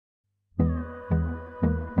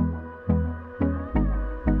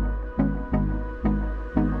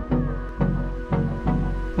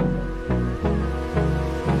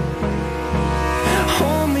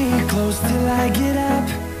I get up.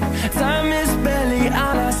 Time is barely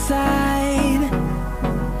on our side.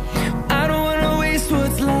 I don't wanna waste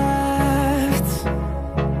what's left.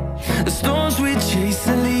 The storms we chase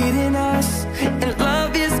are leading us, and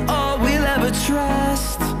love is all we'll ever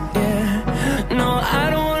trust. Yeah, no, I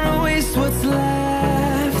don't wanna waste what's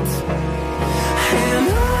left. And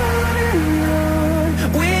on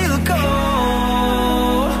we'll go,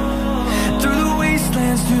 through the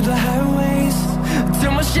wastelands, through the highways,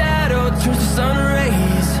 till my shadow turns to sun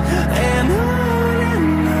rays. And on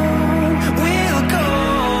we'll go,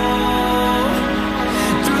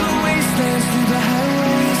 through the wastelands, through the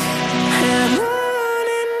highways, and on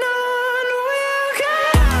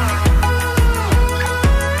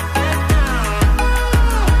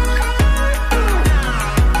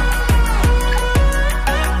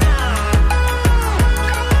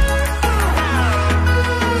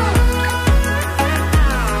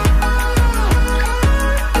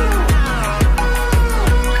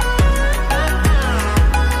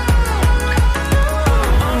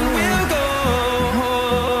we'll go.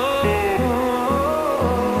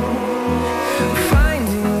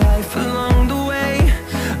 Finding life along the way,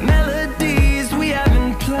 melodies we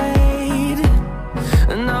haven't played.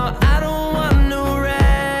 No, I don't want no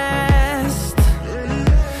rest.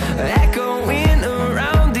 Echoing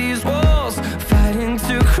around these walls, fighting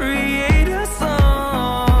to create a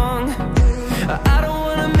song. I don't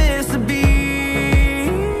wanna miss a beat.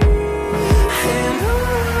 And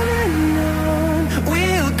on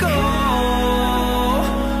we'll go,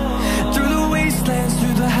 through the wastelands,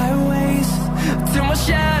 through the highways, till my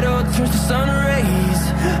shadow turns to sun rays.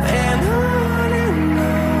 And on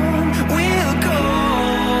we'll go,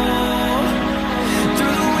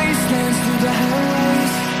 through the wastelands, through the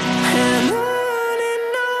highways, and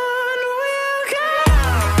on we'll go.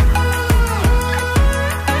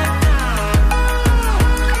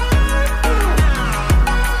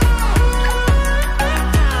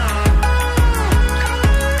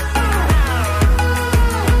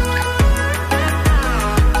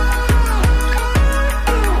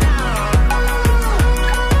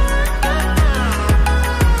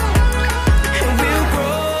 And we'll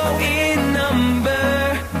grow in number,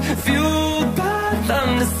 fueled by them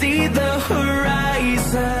to see the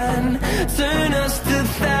horizon, turn us to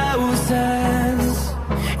thousands.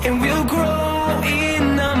 And we'll grow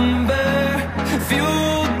in number,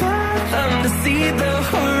 fueled by them to see the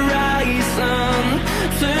horizon,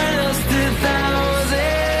 turn us to thousands.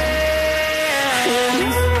 And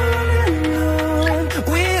on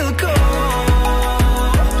we'll go,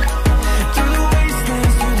 through the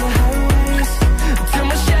wastelands, through the highways, till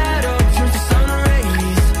my shadow turns to sun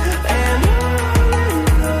rays. And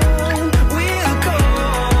on we'll go,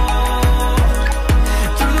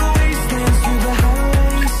 through the wastelands, through the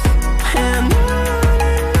highways, and on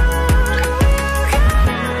we'll go.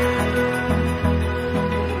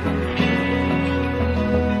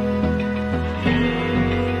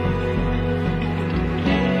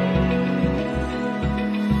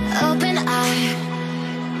 Open eye,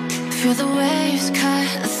 feel the waves cut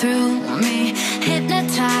through me,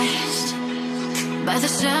 hypnotized by the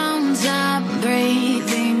sounds I'm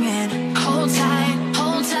breathing in. Hold tight,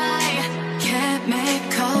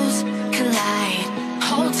 chemicals collide.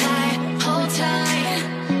 Hold tight, hold tight,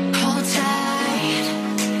 hold tight.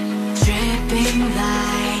 Dripping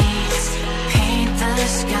lights paint the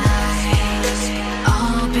skies,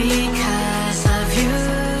 all because of you.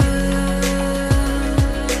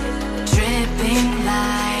 Dripping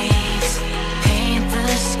lights paint the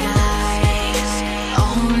skies,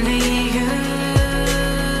 only you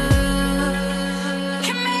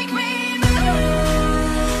can make me move.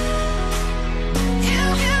 You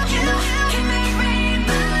can make me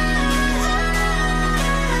move.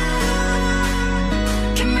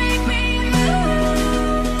 Can make me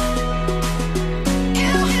move.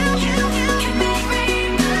 You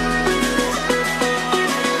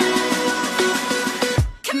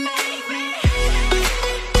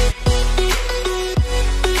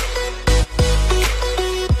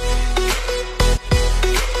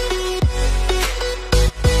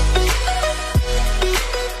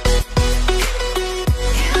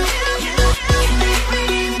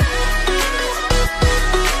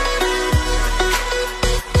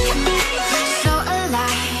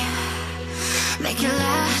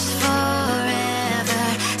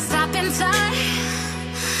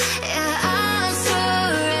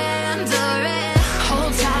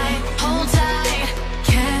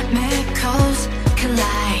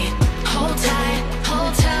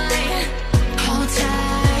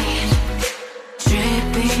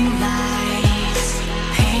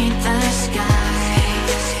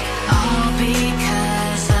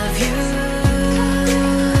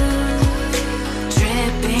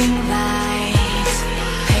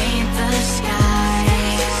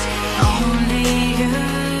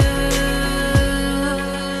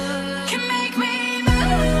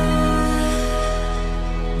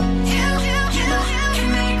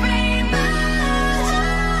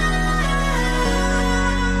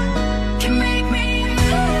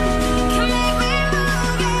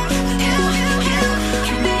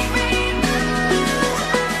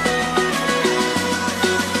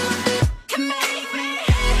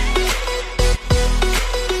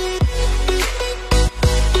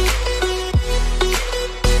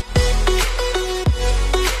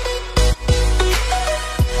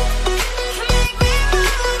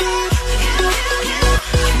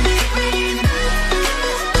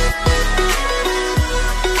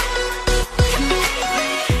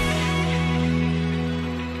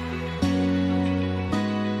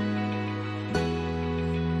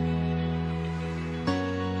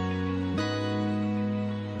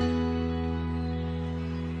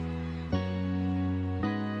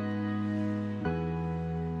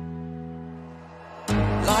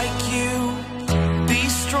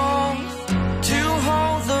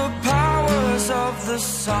the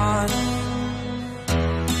sun.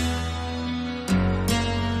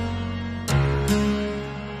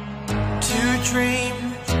 To dream,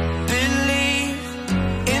 believe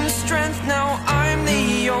in strength. Now I'm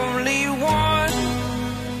the only one,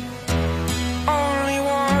 only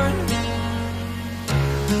one.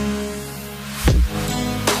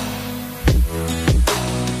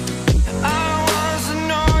 I was an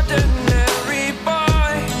ordinary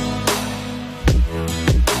boy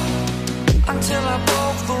until I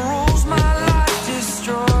broke the rules. My life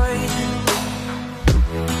destroyed,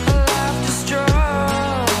 a life destroyed.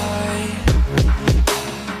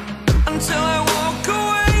 Until I woke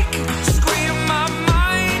awake, scream my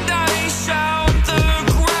mind, I shout, the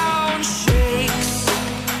ground shakes.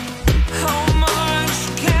 How much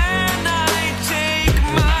can I take?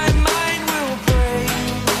 My mind will break.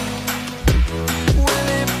 Will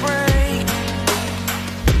it break?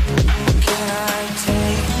 Can I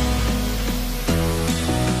take?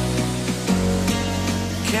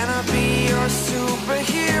 Can I be your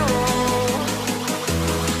superhero?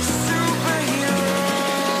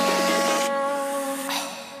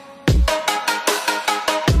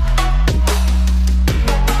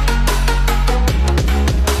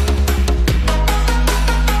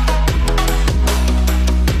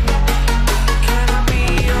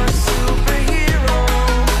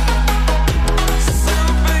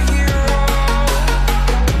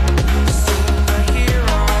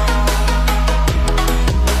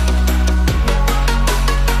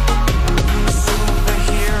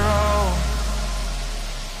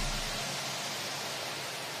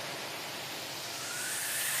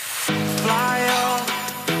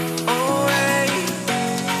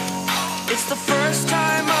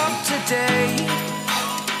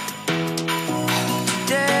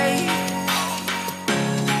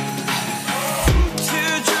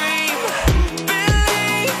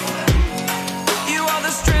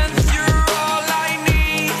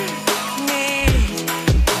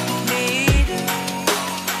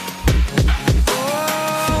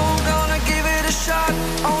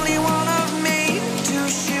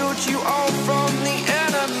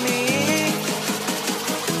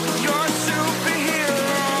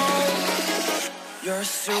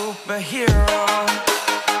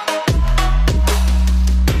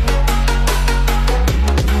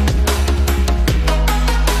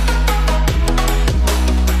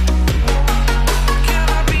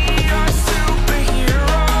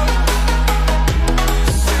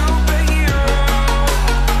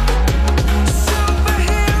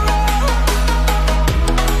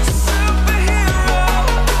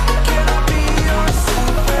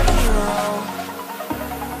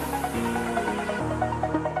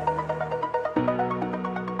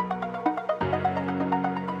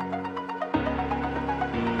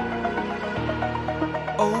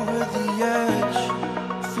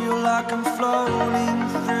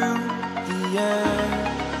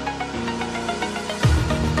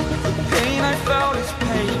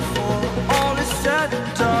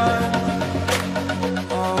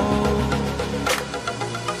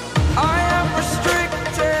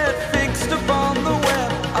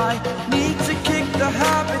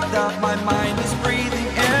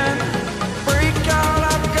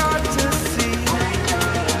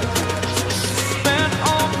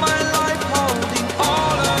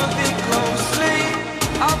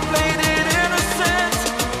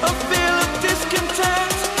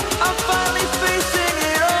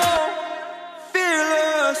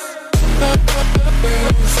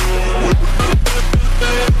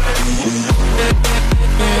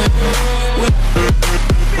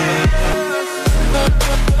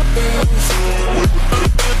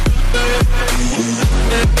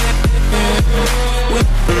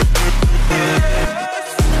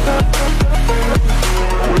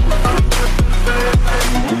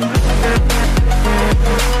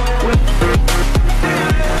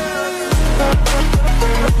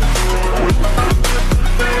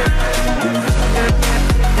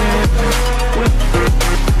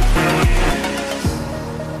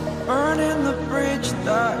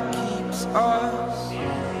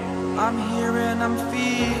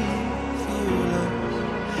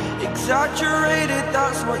 Exaggerated,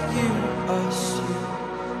 that's what you assume.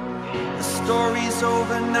 The story's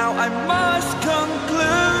over now, I must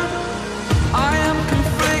conclude. I am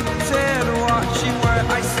conflicted, watching where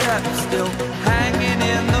I step still, hanging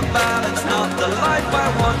in the balance. Not the life I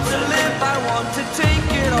want to live, I want to take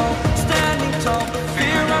it all. Standing tall,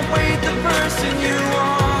 fear I weighed the person you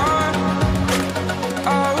are.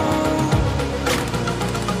 Oh,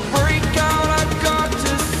 break out, I've got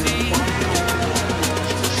to see.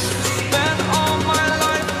 Spent all my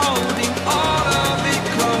life holding all of it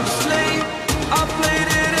closely. I play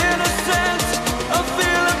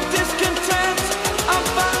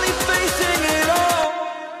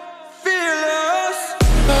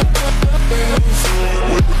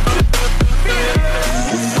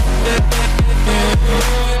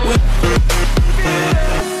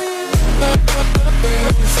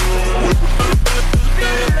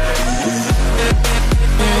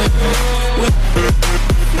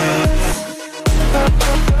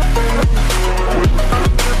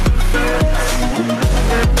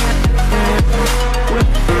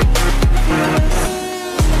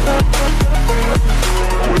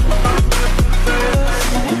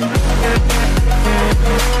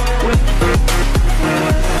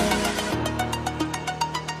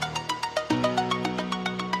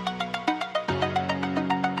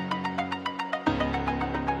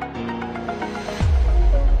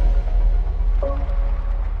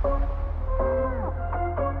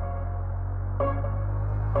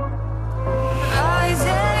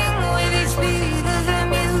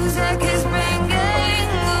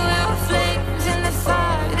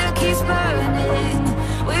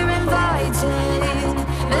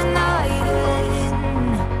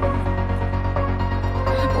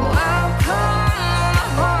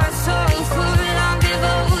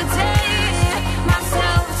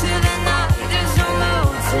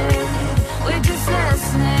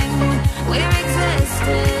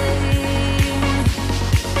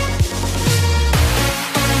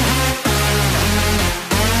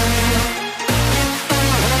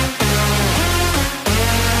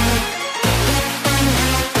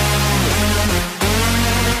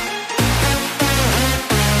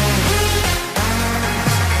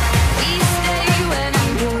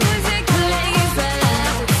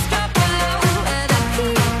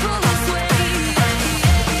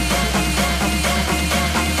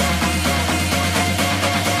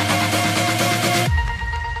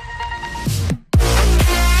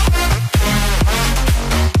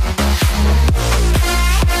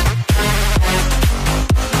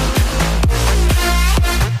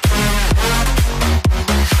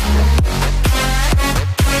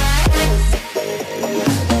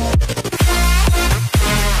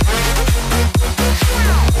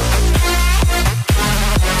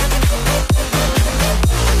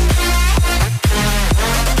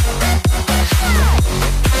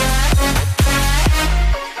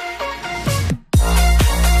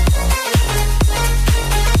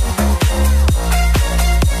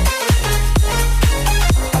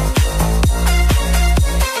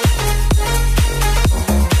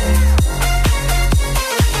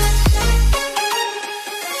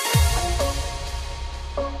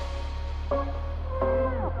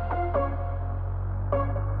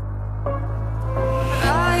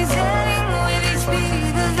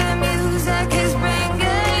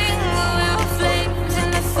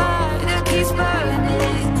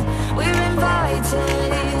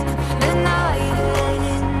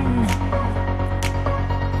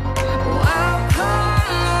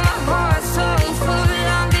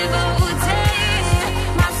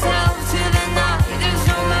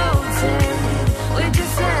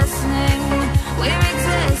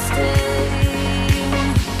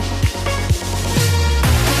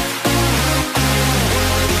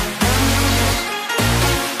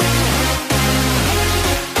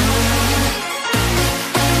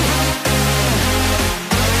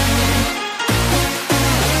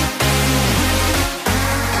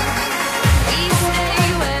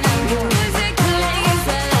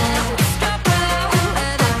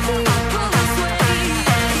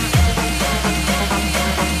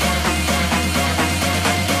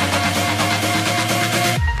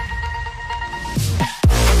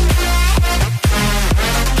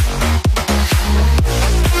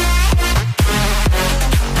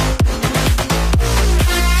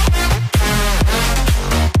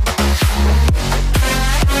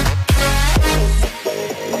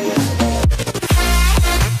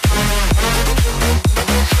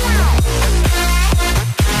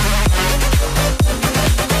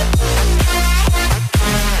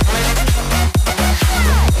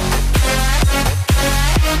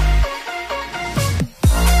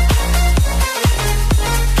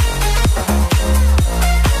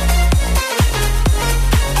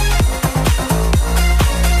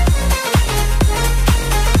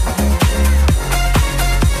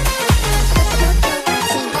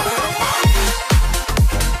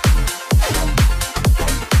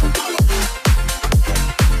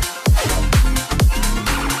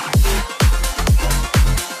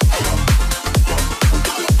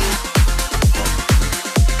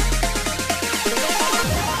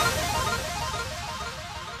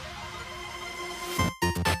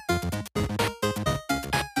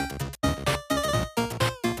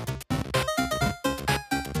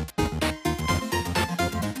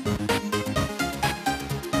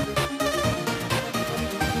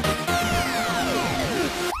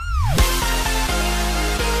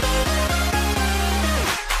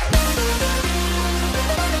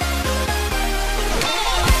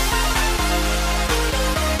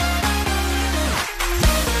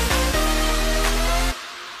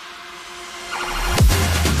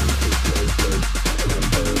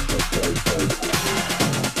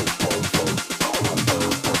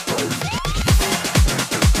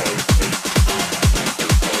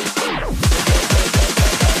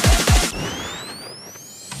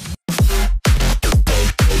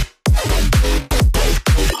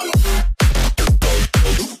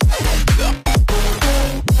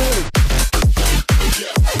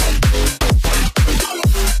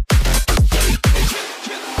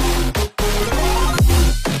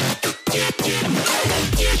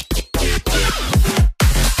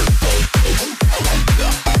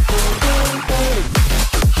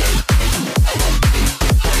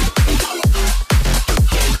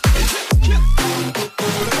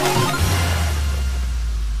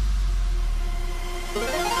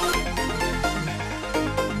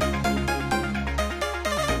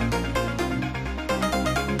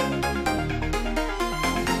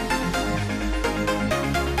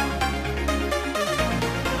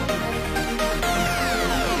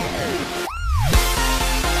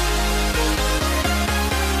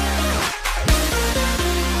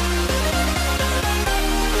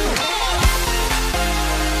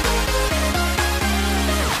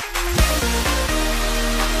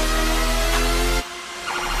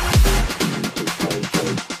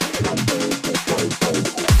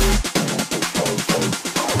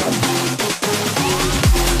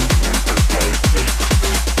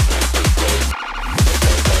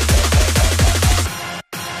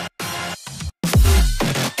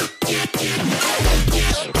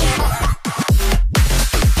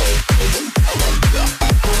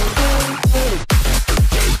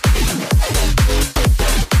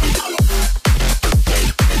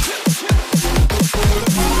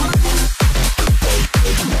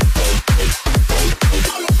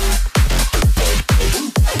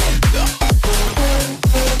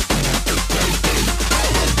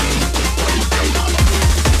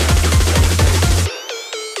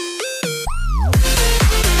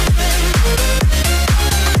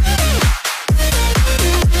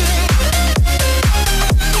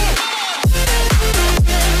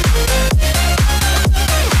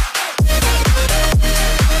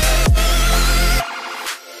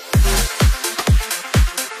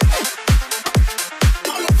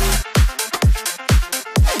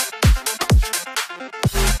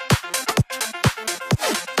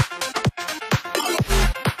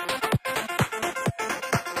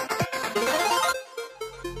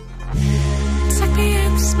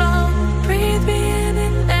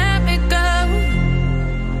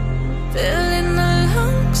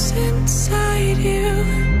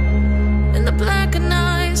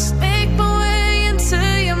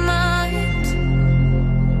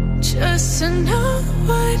to know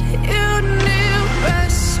what you knew.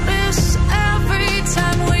 Restless every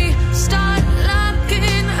time we start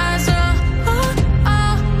locking eyes.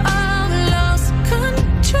 Lost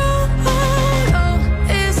control. Oh,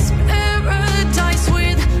 it's paradise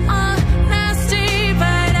with honesty,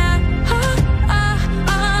 but I'm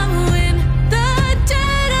in the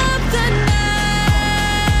dead of the night.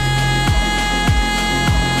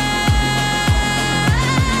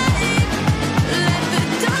 Let the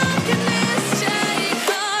darkness take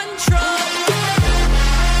control.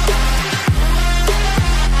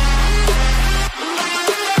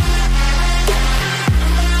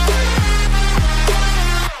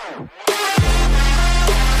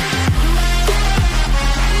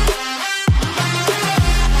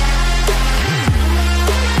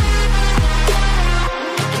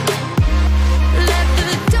 Let the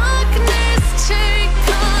darkness take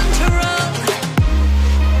control.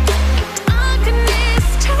 Darkness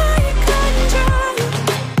take control.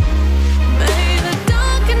 May the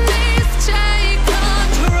darkness take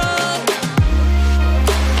control.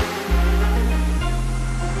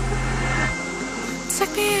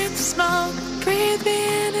 Take me in the smoke, breathe me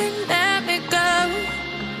in and let me go.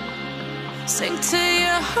 Sink to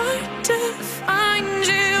your heart to find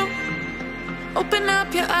you. Open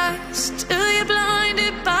up your eyes till you're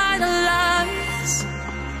blinded by the lies,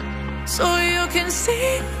 so you can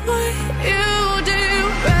see what you do.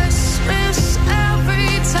 Restless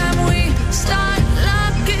every time we start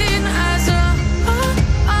locking eyes.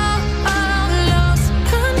 Lost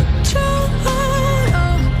control.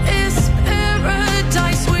 Oh, it's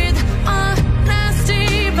paradise with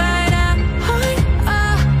honesty, but I'm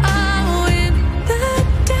in the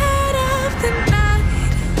dead of the night.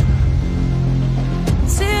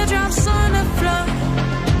 Teardrops on the floor.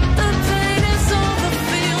 The pain is over.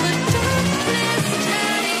 Feel the darkness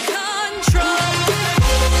take control.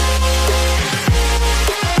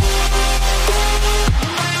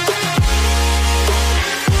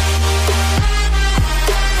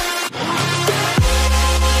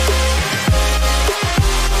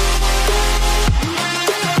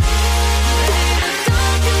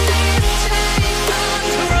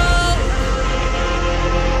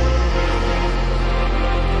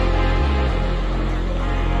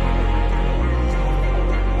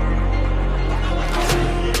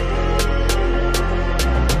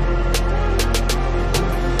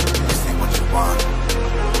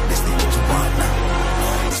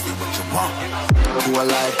 You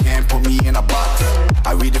alive, can't put me in a box.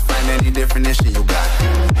 I redefine any definition you got.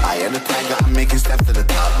 I am the tiger, I'm making steps to the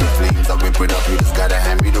top. The flames, I whip it up, you just gotta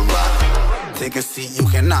hand me the rock. Take a seat, you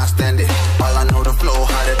cannot stand it. All I know, the flow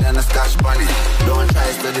harder than a Scotch bunny. Don't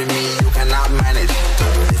try studying me, you cannot manage.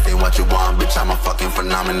 This ain't what you want, bitch, I'm a fucking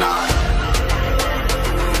phenomenon.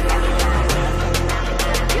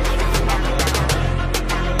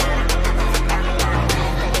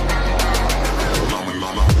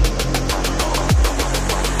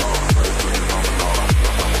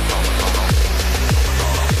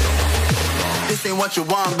 This ain't what you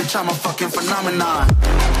want, bitch, I'm a fucking phenomenon.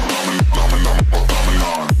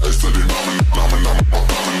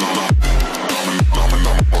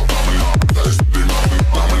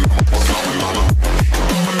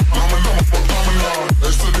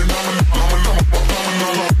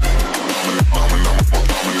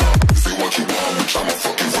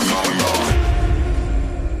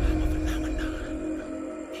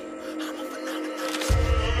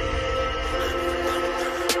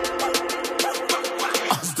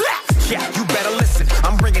 Yeah, you better listen.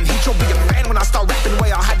 I'm bringing heat, you'll be a fan when I start rapping.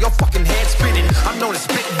 Way I'll have your fucking head spinning. I'm known as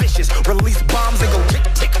spit vicious, release bombs and go tick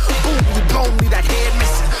tick. Boom, you blown me that head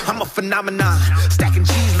missing. I'm a phenomenon, stacking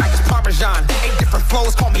cheese like it's Parmesan. 8 different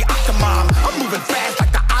flows, call me Octomom. I'm moving fast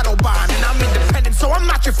like the Autobahn, and I'm independent, so I'm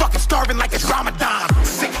not your fucking starving like it's Ramadan.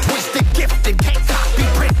 Sick, twisted, gifted, can't copy,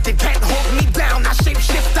 printed, can't hold me down. I shape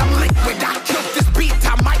shift, I'm liquid. I killed this beat,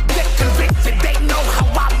 I might get convicted. They know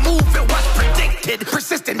how I move, it was predicted.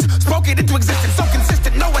 Persistent, spoke it into existence, so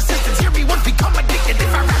consistent, no assistance. Hear me once, become addicted.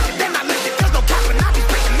 If I rap it, then I live it. There's no cap when I be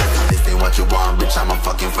speaking. This ain't what you want, bitch, I'm a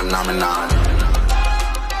fucking phenomenon.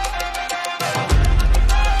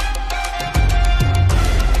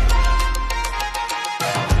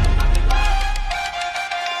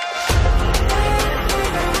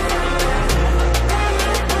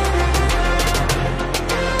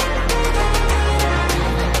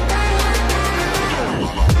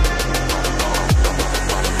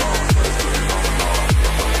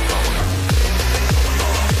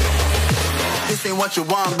 This ain't what you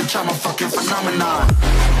want, bitch, I'm a fucking phenomenon.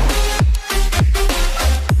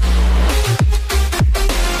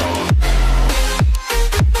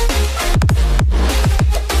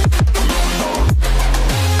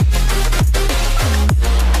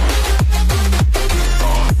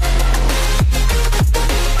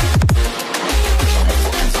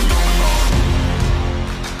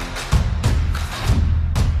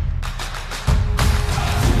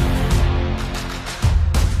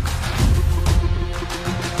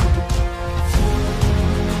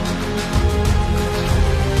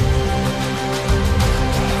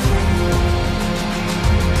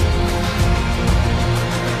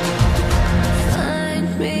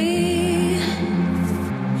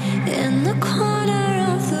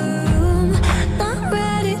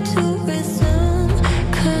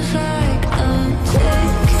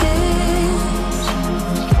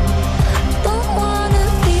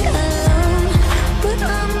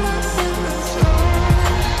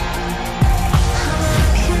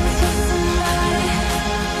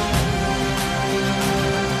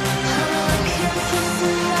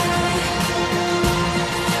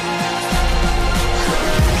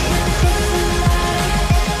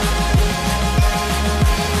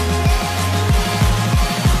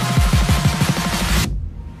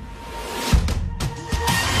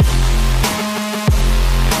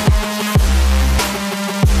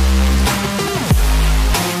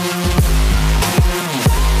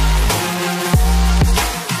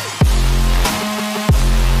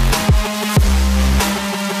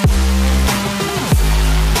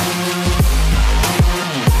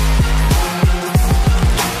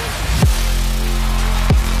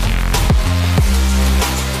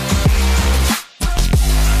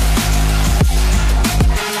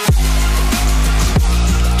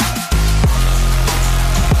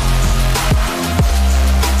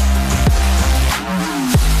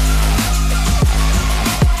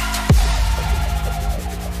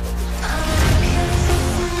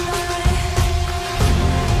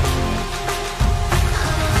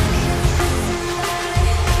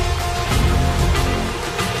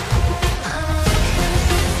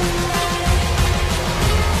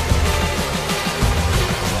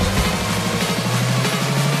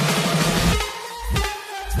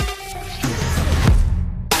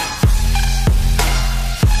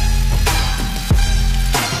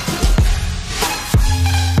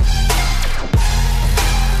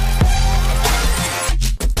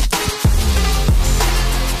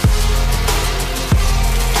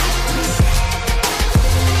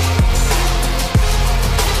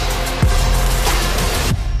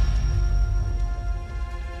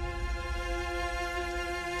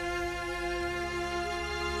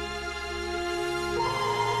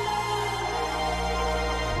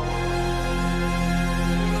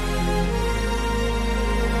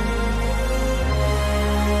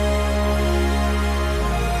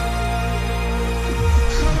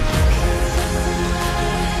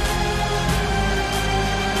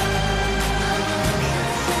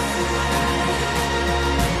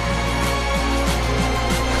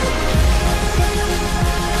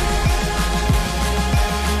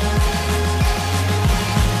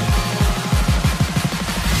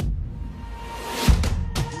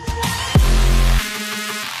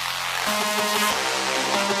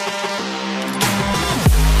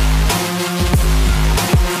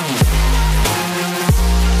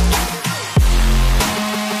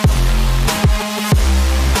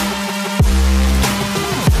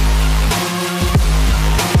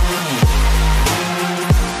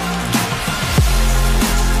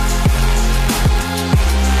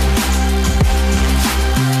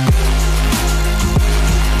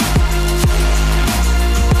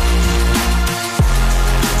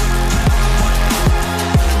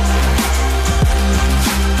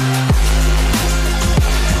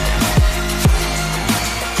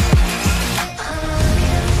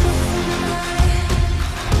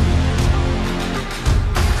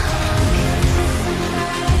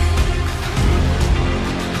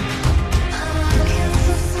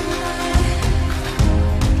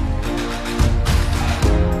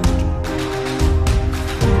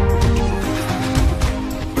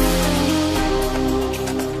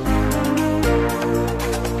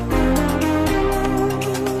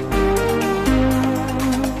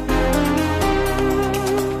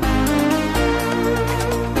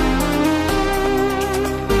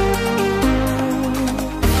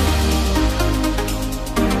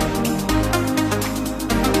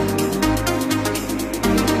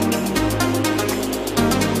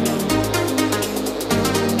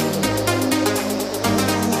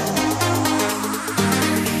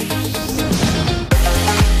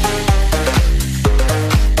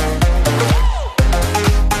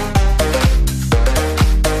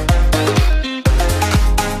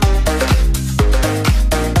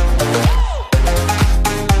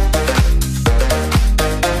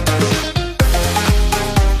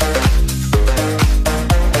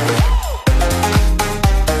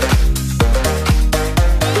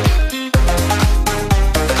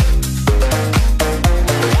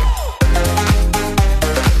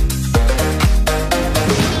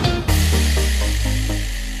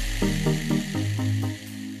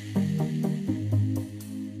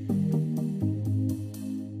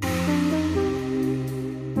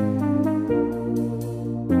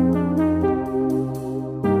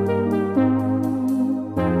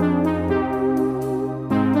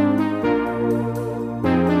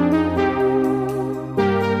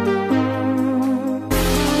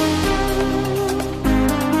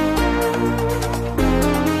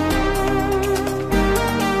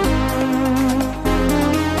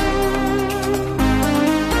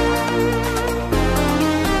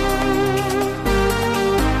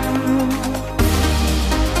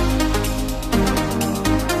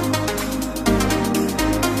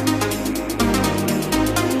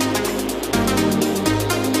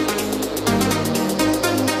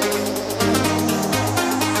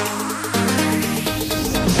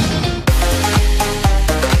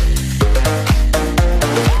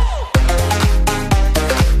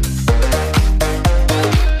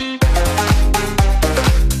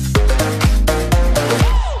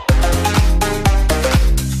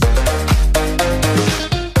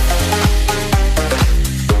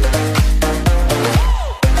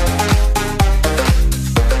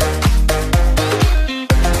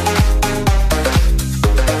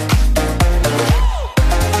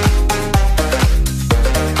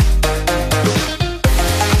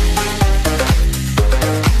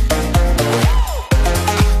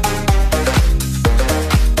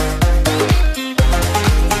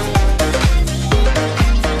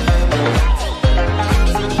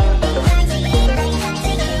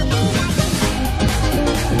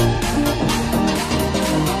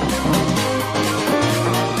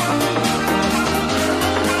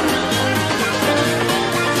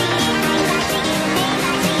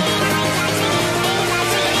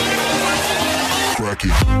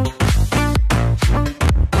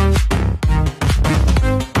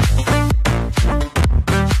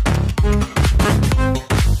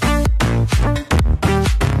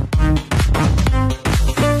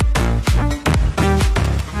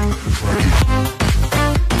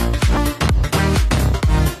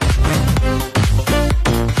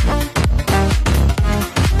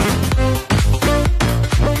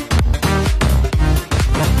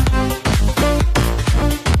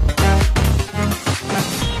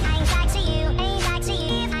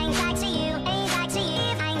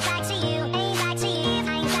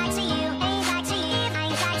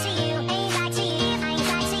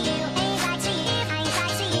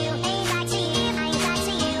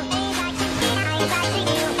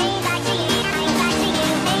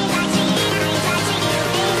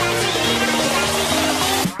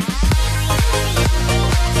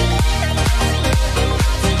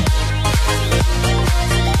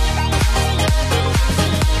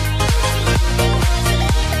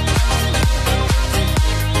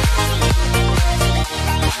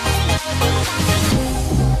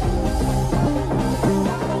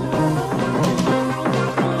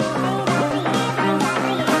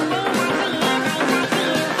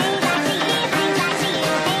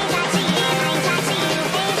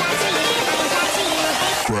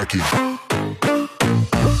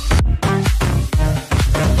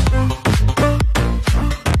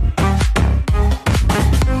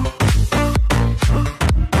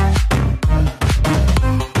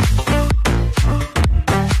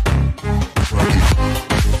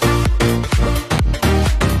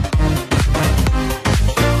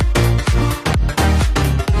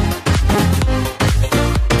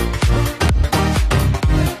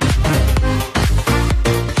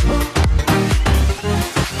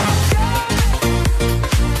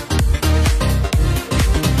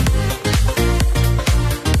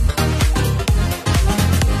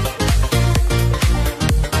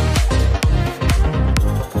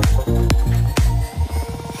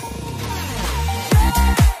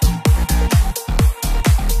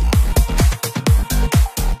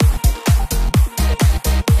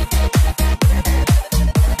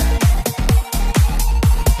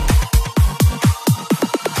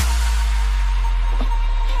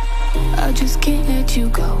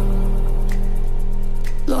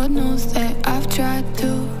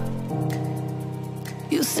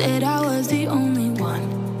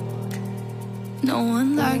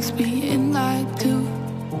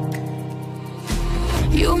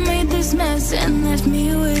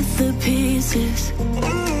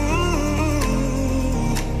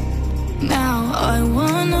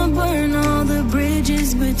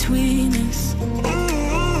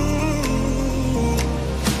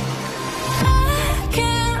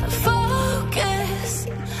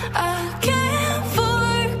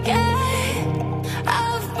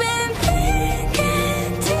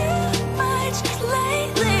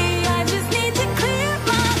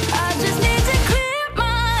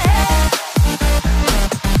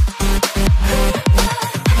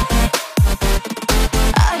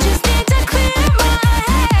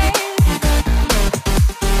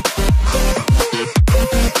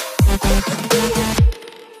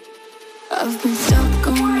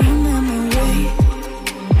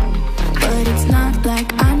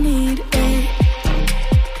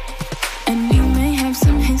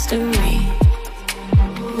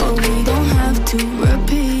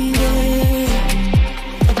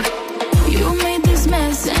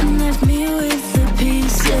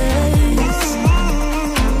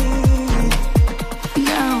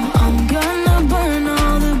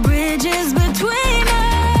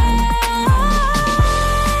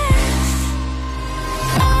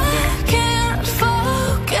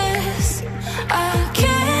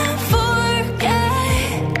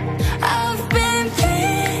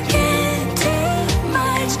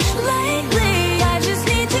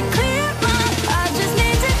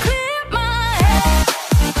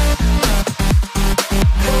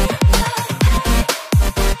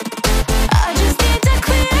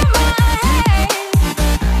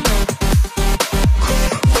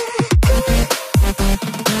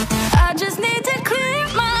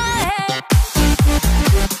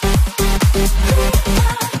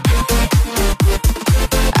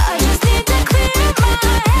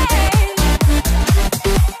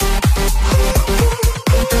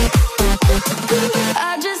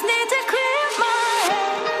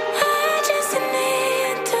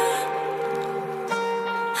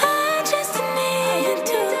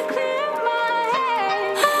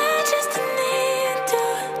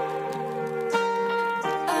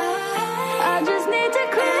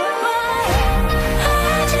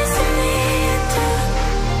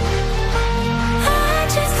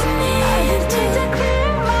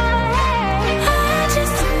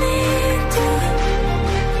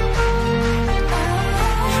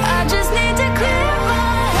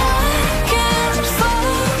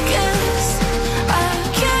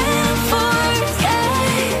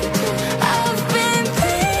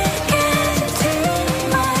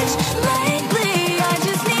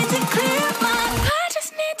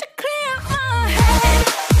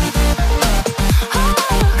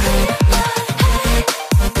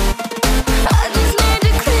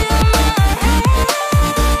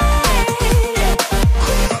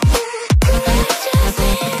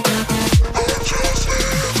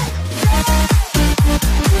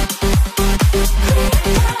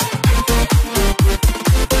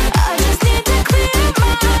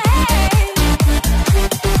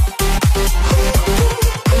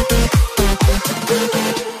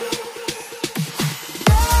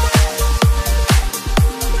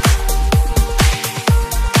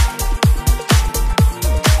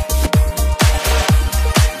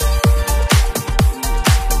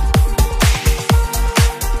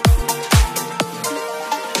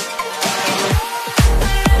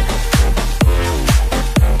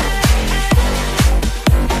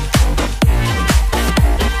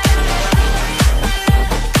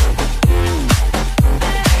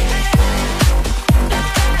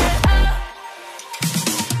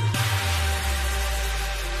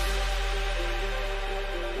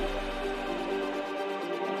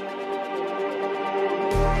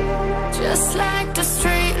 Just like the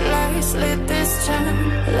street lights lit this town,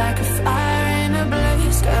 like a fire in a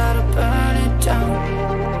blaze, gotta burn it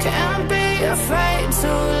down. Can't be afraid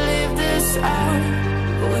to leave this out.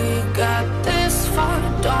 We got this far,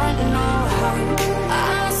 don't know how.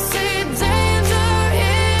 I see danger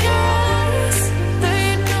in your eyes. They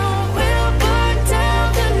know we'll burn down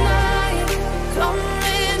the night.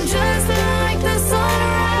 Coming just like the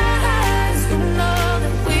sunrise. You know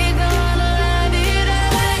that we gonna light it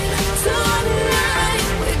up tonight.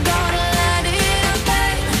 We gonna light it up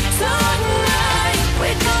tonight. We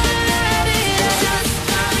gonna light it up just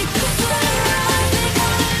like the sunrise. We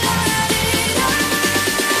gonna light it up.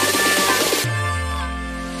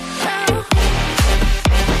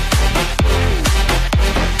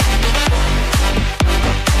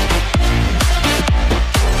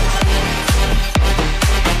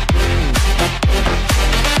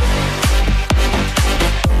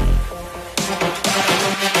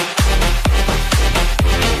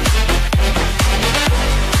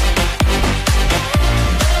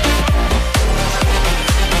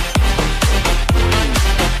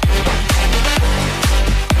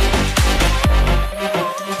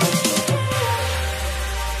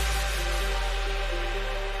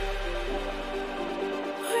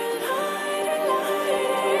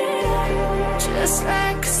 Just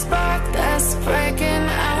like a spark that's breaking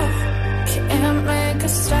out. Can't make a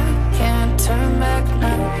stop, can't turn back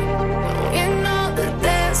now. We know that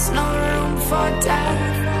there's no room for doubt.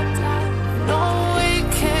 No, we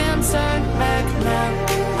can't turn back now.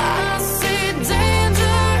 I see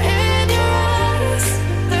danger in your eyes.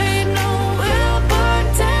 They know we'll burn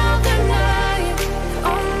down the night.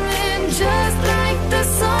 Coming just like the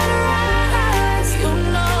sunrise. You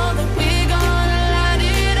know that we gonna light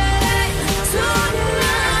it up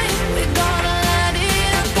tonight. We gonna light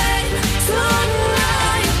it up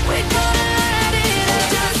tonight. We gonna light it up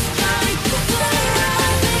just like the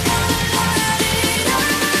sunrise. We gonna light it up.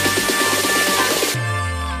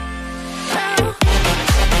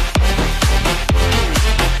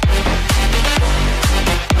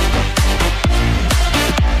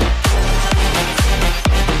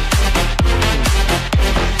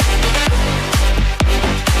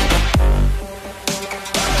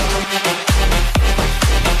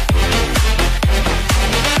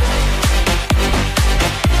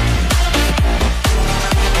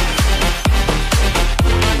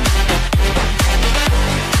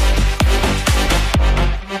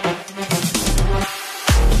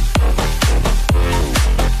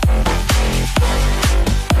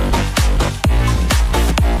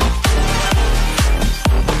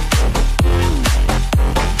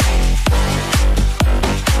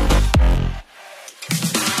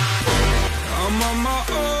 I'm on my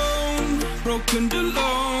own, broken and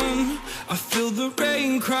alone. I feel the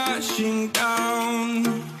rain crashing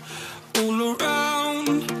down all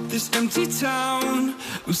around this empty town.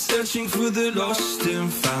 I'm searching for the lost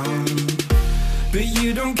and found, but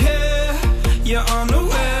you don't care, you're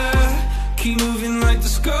unaware. Keep moving like the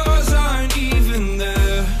scars aren't even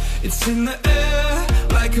there. It's in the air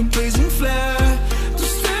like a blazing flare.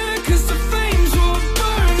 Don't stare 'cause the flames will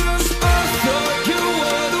burn us. I thought you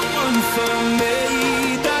were the one for me.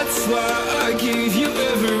 That's why I gave you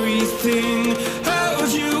everything. Held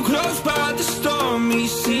you close by the stormy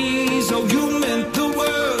seas. Oh, you meant the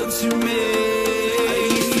world to me. I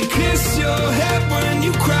used to kiss your head when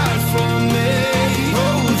you cried for me.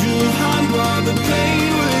 Hold your hand while the pain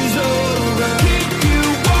was over. Keep you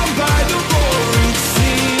warm by the roaring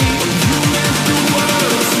sea. You meant the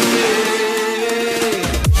world to me.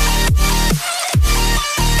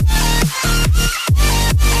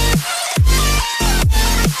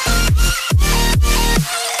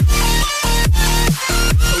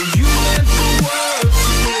 Oh, you meant the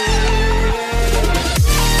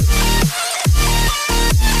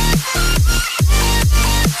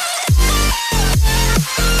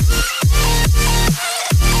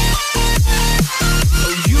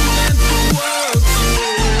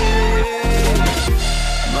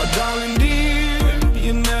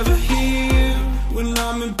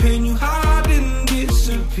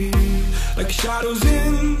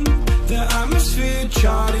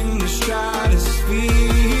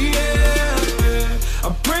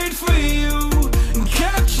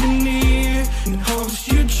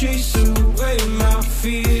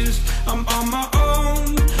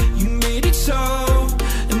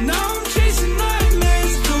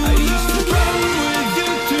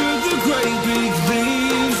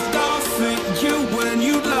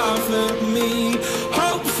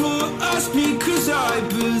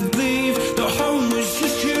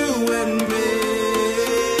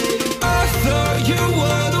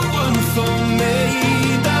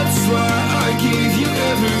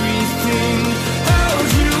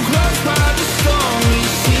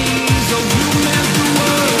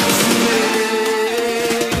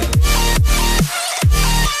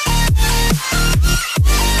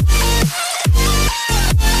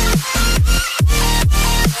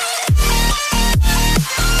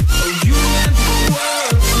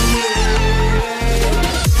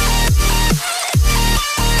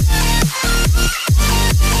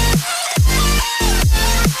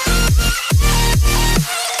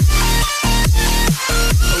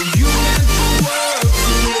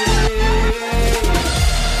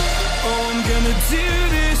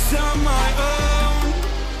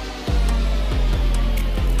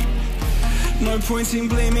No point in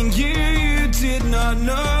blaming you, you did not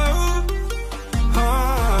know.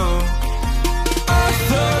 Oh. I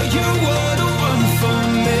thought you were the one for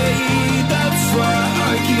me. That's why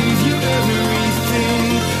I give you everything.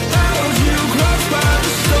 Held you close by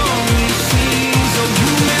the stormy seas. Oh,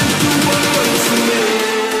 you meant the world to me.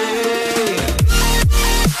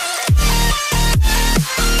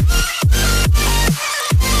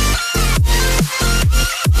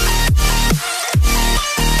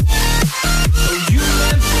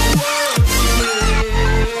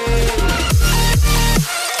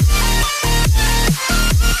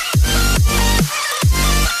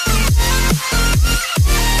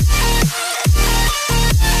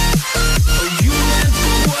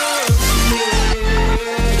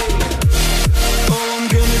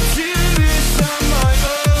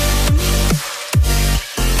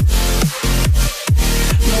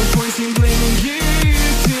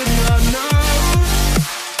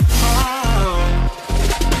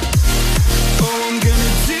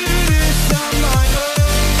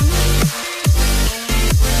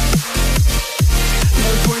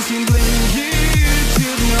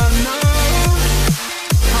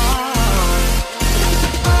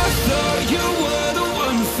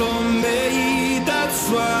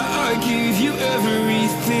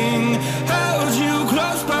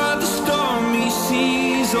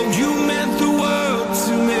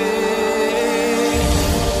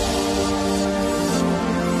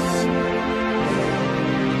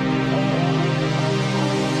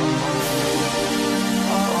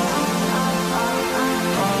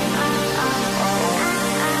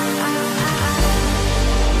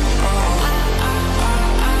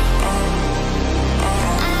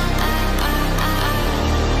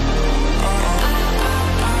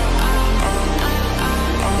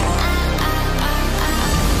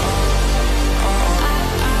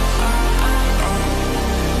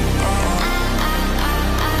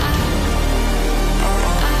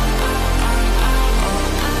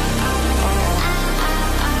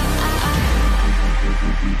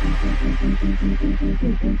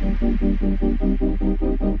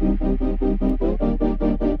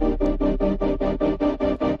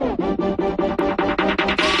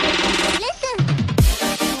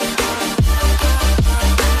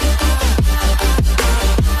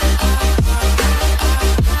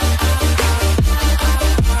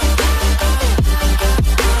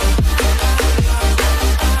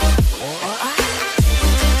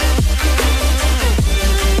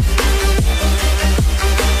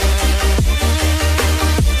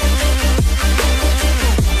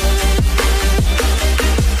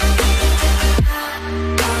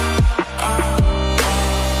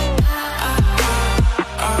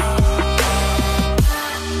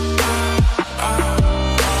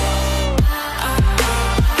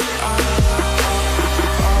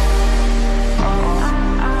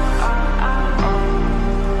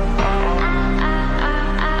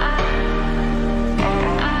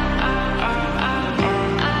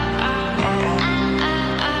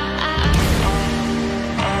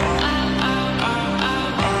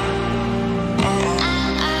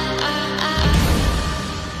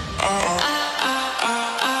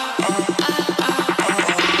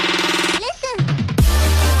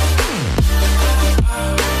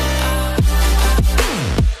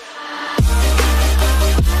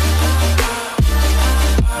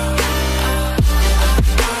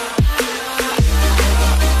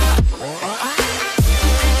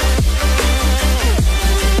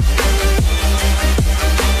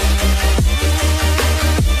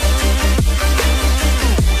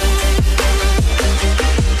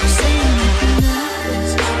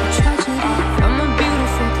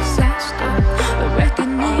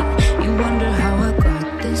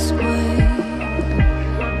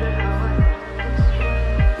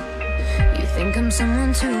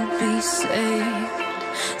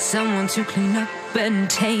 To clean up and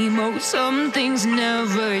tame. Oh, some things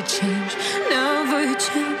never change, never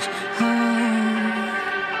change. Oh.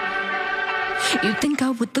 You think I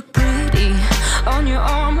would look pretty on your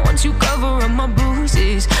arm once you cover up my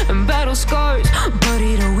bruises and battle scars, but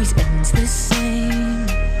it always ends the same.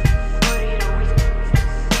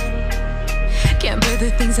 Can't bear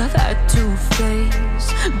the things I've had to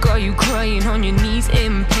face. Got you crying on your knees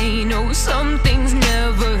in pain. Oh, some things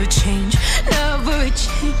never change, never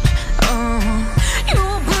change. You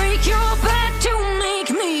break your back to make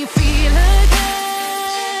me feel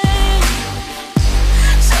again.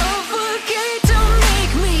 Suffocate to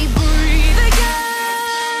make me breathe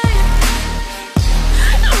again.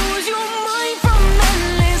 Lose your mind from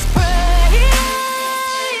endless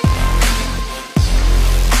pain.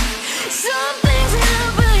 Some things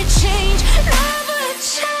never change, never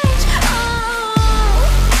change. Oh.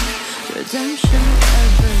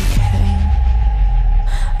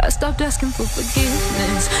 stopped asking for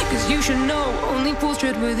forgiveness. Cause you should know only fools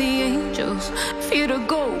tread where the angels fear to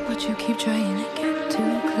go, but you keep trying to get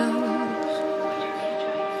too close.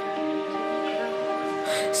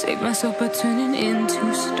 Save myself by turning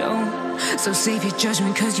into stone. So save your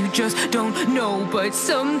judgment cause you just don't know. But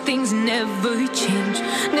some things never change,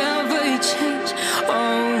 never change.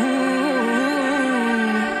 Oh,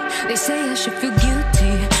 they say I should feel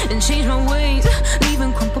guilty and change my ways,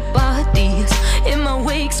 leaving crumpled bodies in my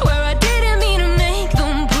wake. Swear I didn't mean to make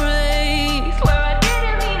them break, swear I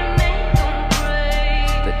didn't mean to make them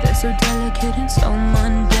break. But they're so delicate and so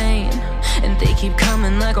mundane, and they keep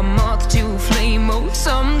coming like a moth to a flame. Oh,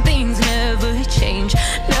 some things never change,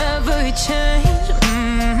 never change.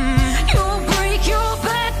 You'll break your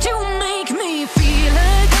back to make me feel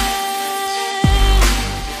again,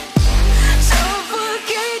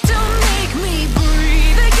 suffocate to make me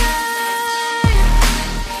breathe again,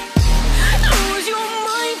 lose your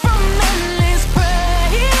mind from endless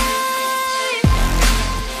pain.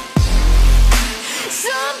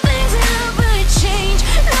 Some things never change,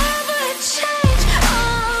 never change.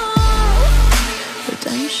 Oh,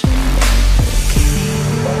 redemption.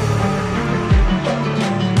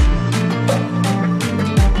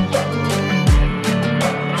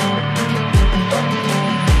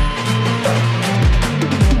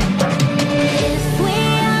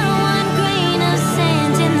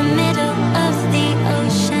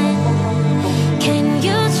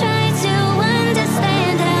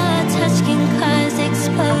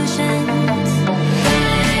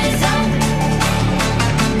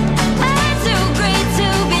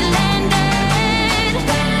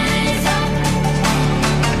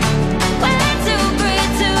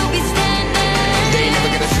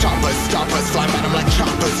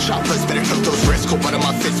 Choppers, better cook those risks. Cold blood in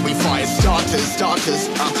my fists, we fire starters.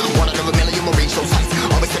 One out of a million will reach those heights.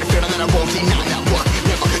 Always had a feeling that I won't deny that work.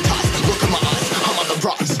 Never could ties. Look in my eyes, I'm on the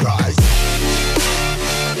rise.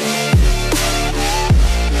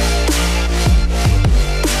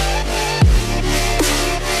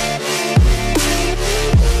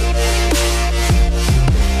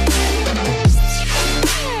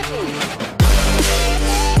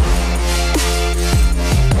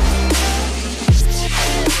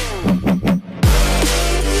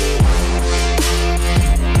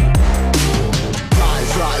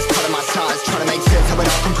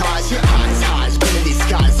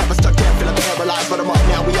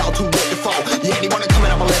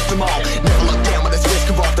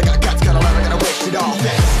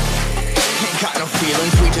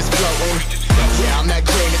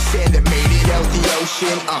 A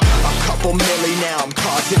couple milli now, I'm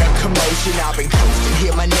causing a commotion. I've been coasting,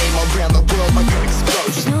 hear my name around the world like an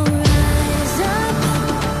explosion. So rise up,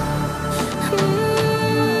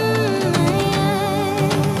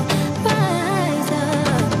 rise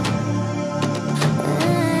up.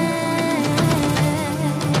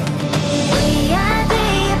 We are the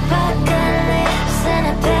apocalypse, and a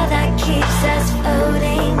bell that keeps us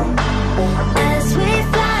floating. As we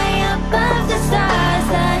fly above the stars,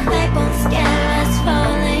 the light won't scare us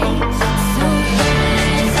falling. So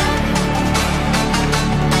rise up.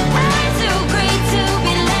 I'm too great to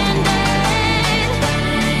be landed.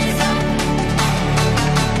 Rise up.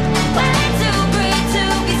 We're too great to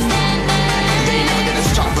be standing. They never gonna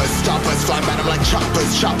stop us, flying at them like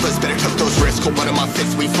choppers, better cook those risks. Cold blood in my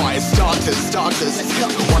fists, we fire starters. Let's go.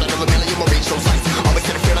 One out of a million will reach those heights. Always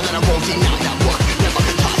had a feeling that I won't deny that work. Never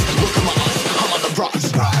could ties. Look in my eyes, I'm on the rise.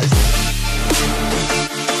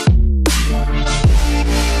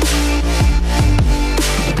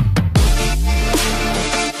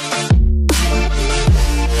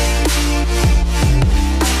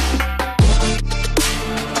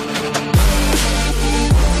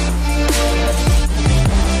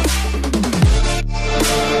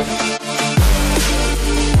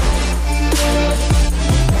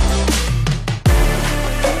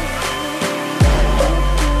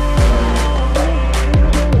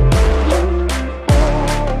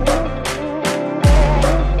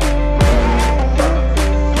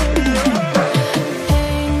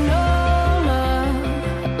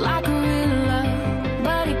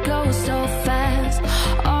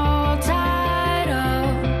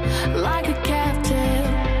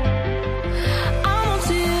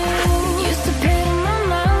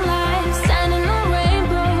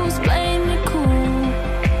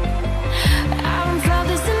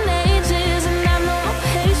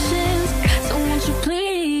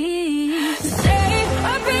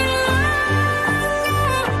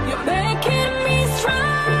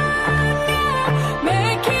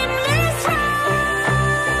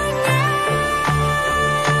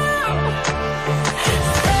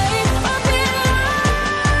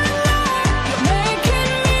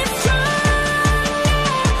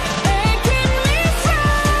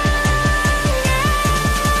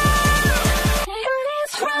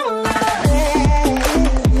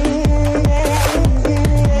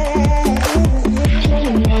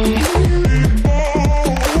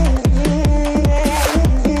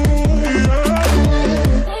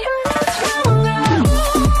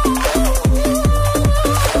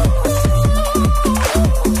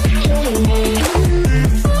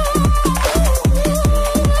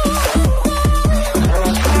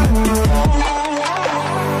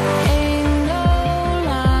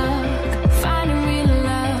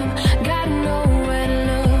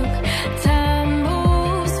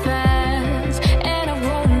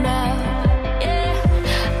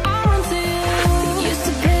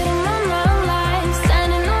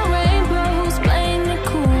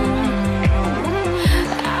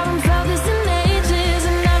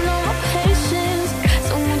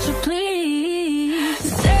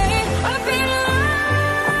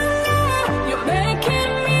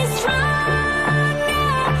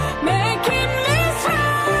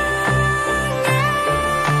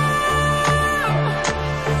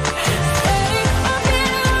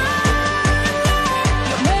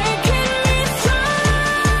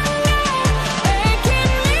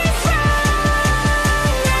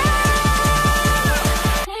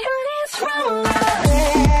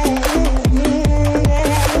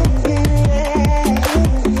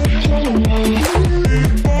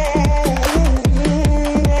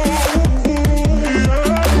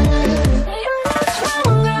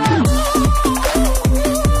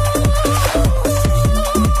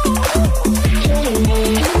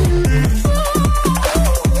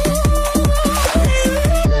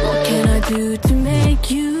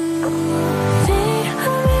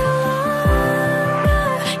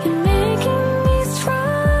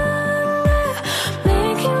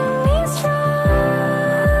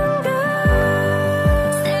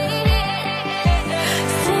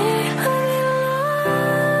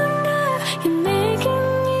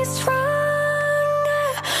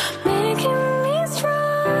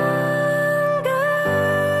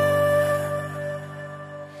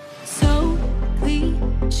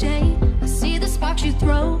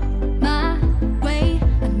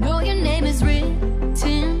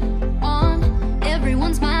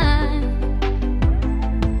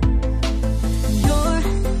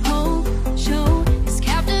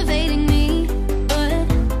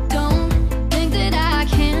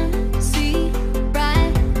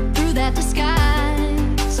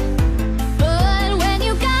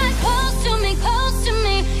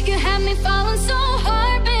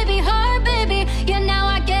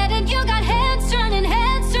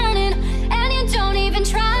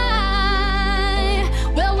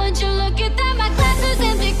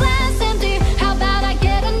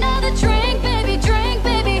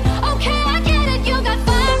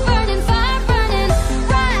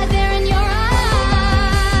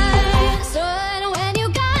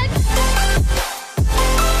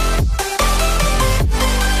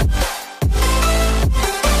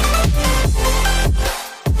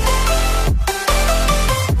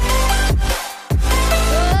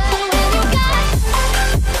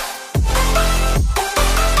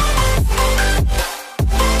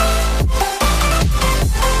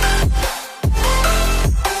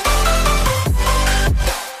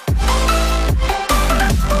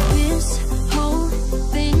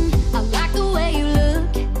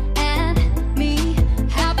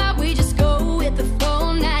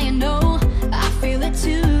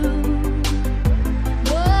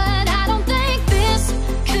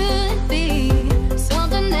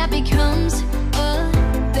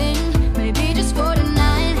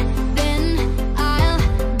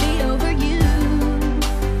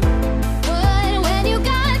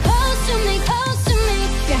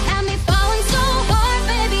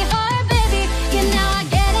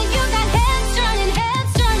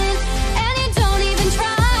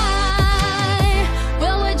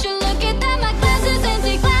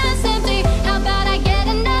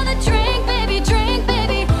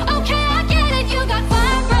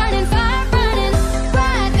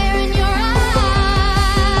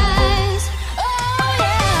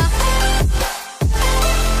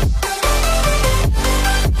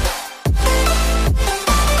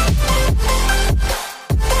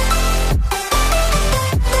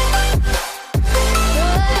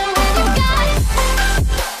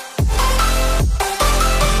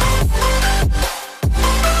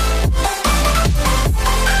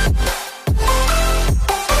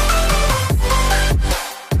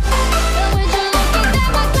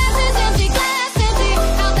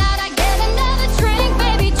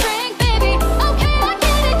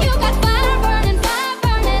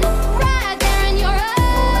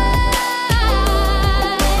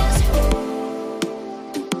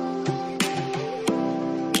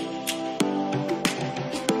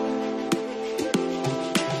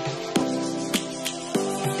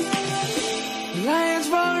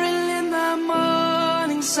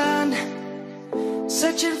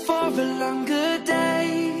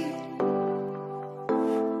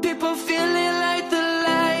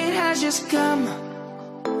 has come.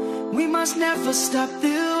 We must never stop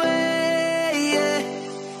the way, yeah.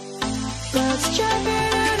 Birds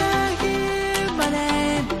chirping and I hear my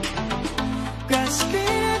name,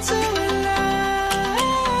 grasping into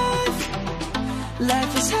life.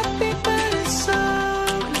 Life is happy but it's so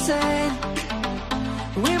insane.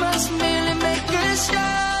 We must merely make it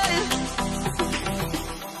shine.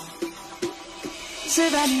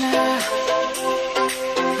 Savannah,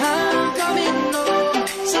 I'm coming home.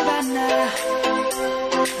 Savannah,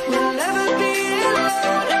 we'll never be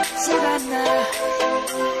alone. Savannah,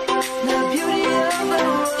 the beauty of the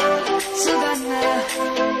world. Savannah,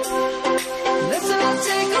 let's all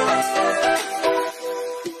take a walk.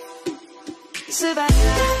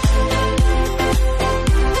 Savannah.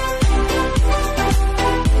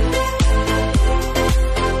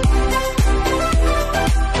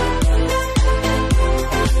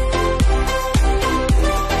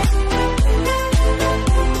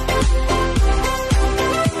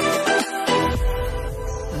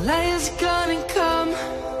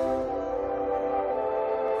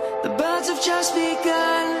 Just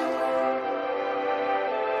begun.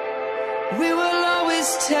 We will always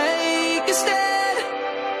take a stand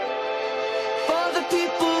for the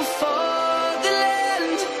people, for the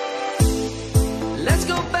land. Let's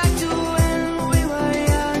go back to when we were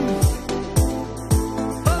young.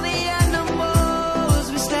 For the animals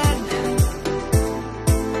we stand.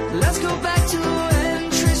 Let's go back to when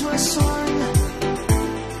trees were swung.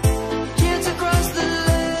 Kids across the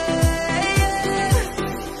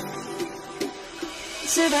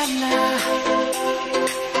Savannah,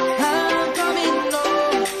 I'm coming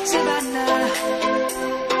home. Savannah,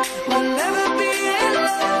 we'll never be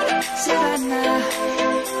alone. Savannah,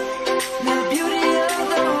 the beauty of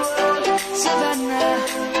the world. Savannah,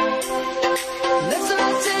 let's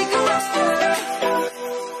all take a walk.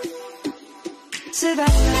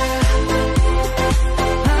 Savannah.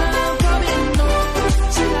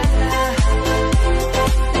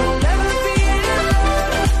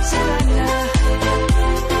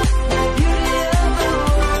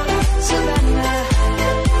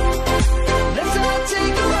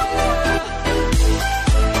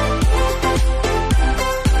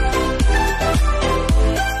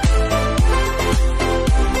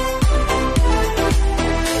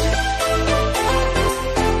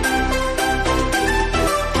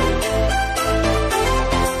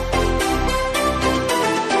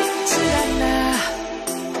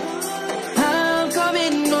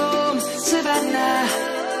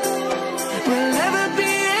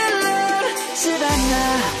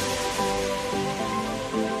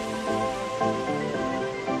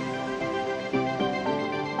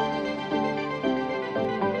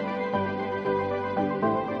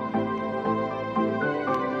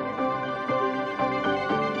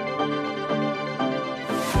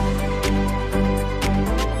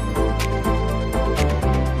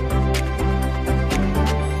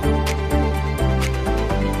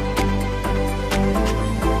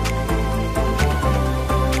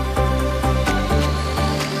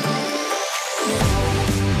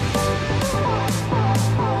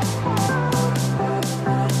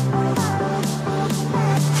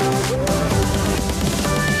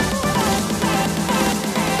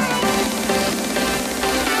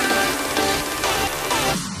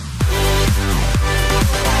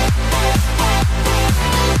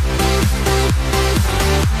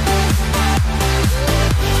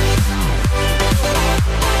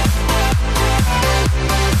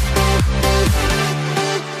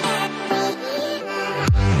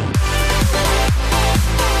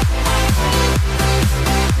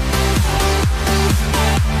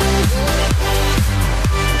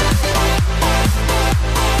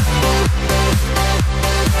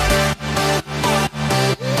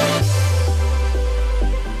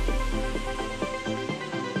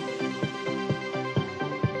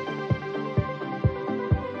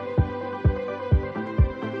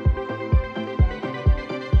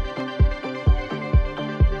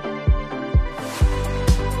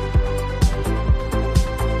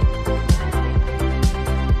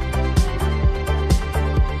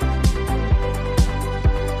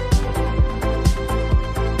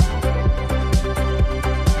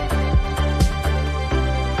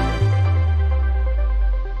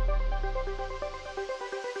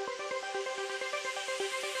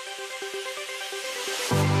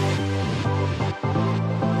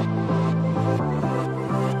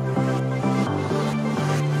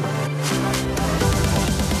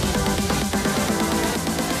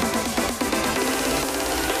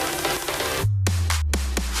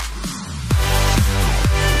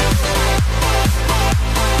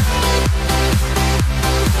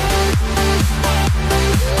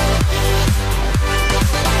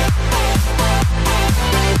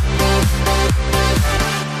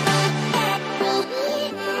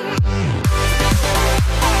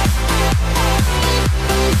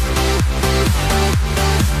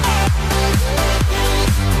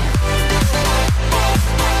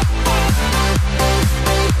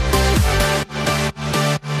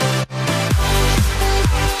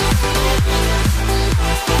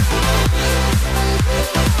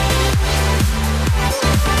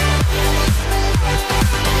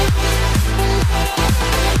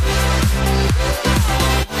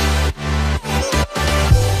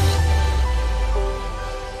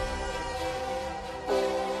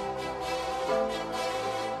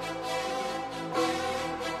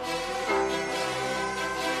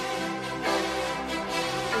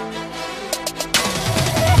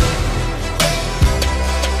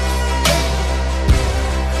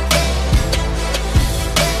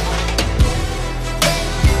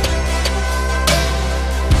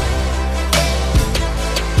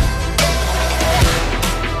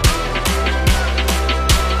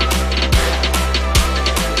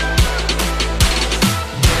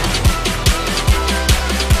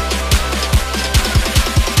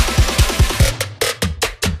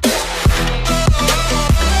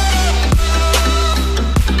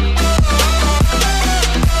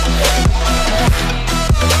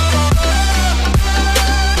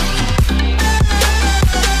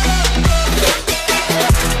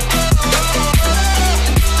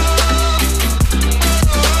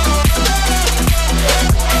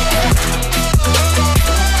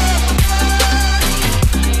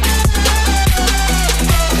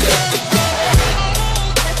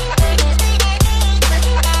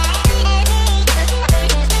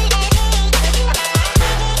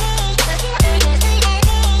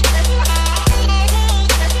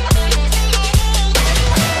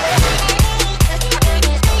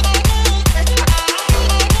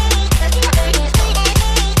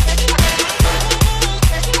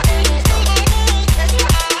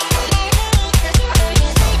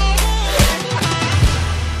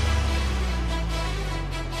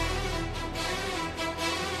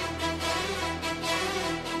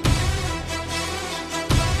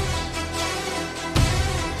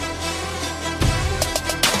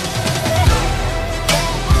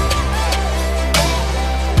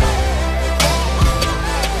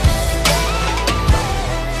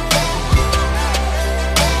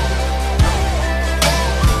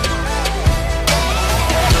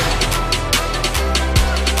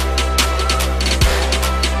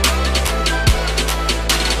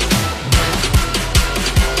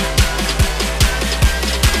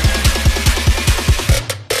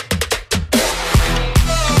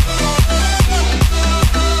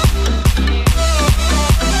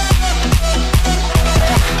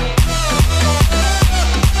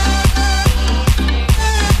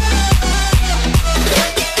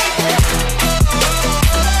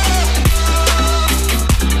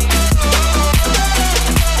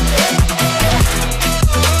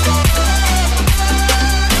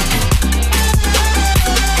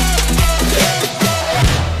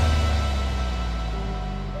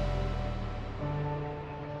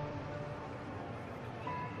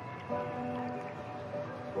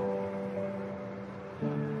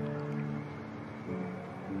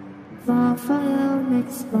 The fire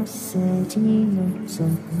makes the city look so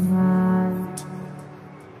bright.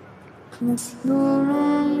 Close your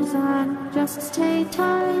eyes and just stay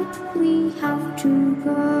tight. We have to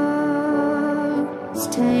go.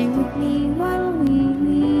 Stay with me while we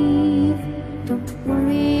leave. Don't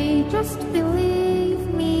worry, just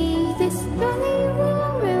believe me. This journey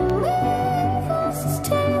will relieve us.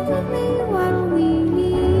 Stay with me while we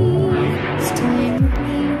leave. Stay with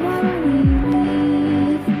me while we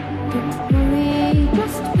leave. Don't worry,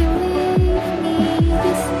 just believe me.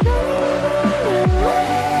 This journey will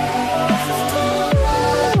relieve us. Stay with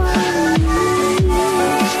me while we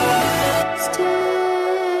leave.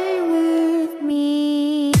 Stay with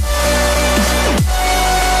me.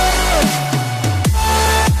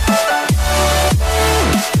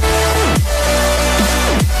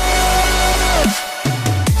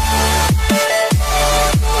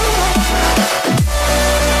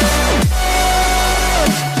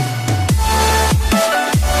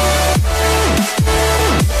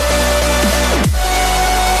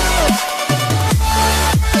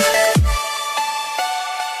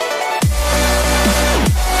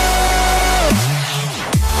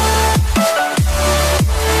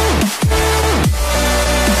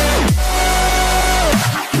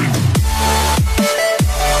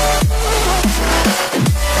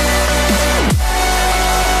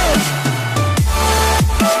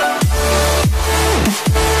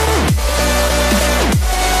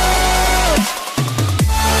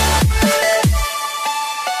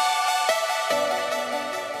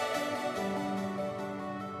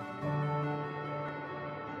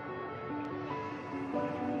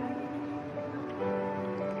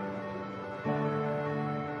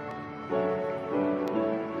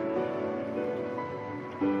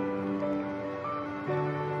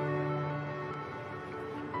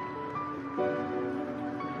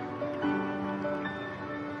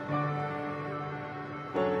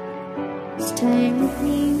 Stay with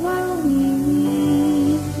me while we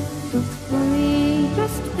leave. Don't worry,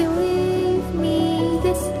 just believe me.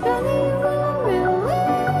 This journey will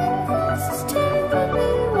relieve us. Stay with me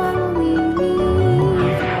while we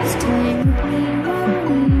leave. Stay with me while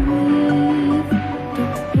we leave.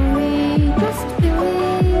 Don't worry, just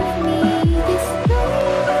believe me. This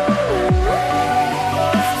journey will relieve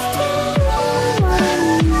us. Stay with me while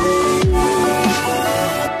we leave.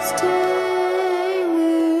 Stay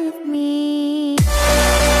with me.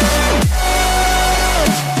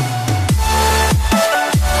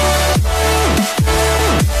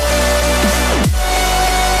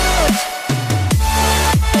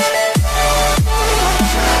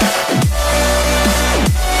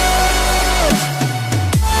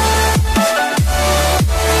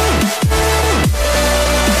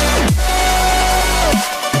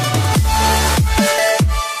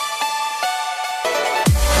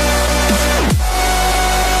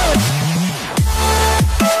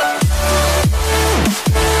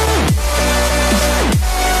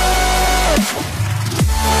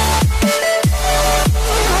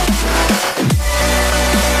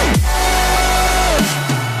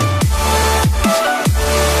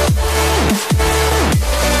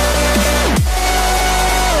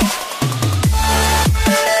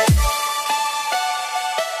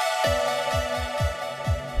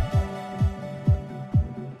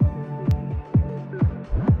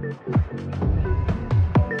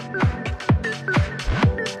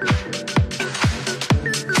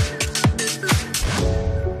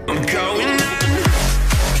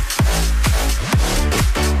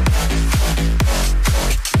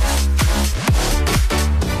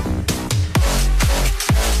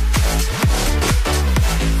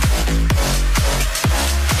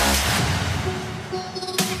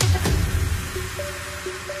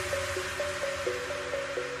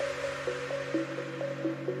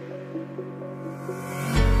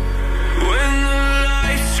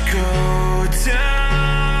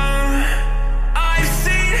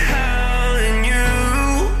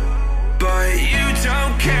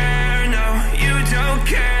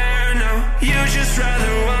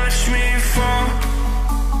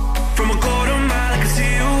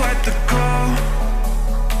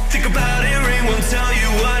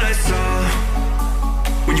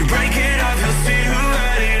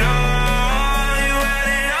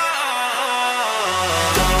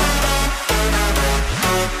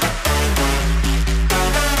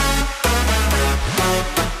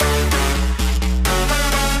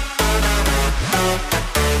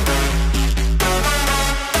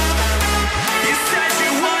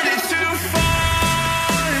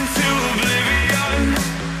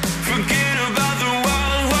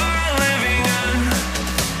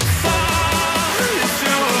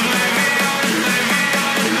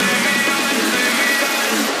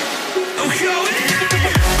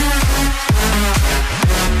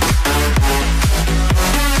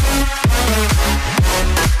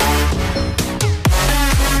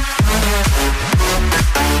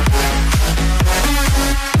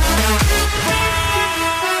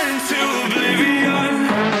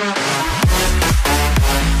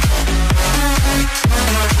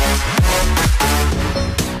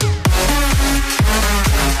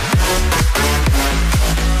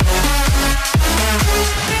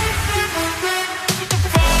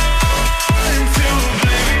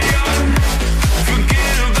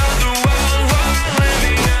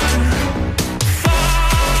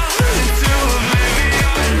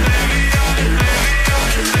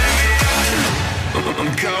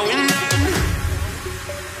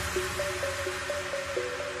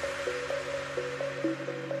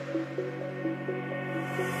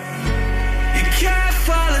 You can't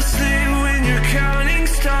fall asleep when you're counting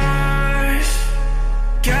stars.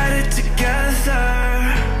 Get it together.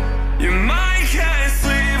 Your mind can't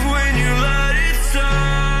sleep when you let it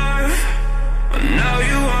serve. But now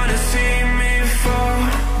you wanna see me fall.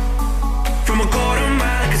 From a quarter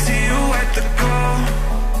mile I can see you at the call.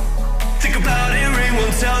 Think about it, ring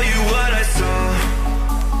won't tell you what I saw.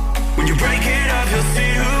 When you break it up, you'll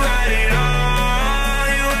see who had it all.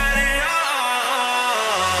 You had it all.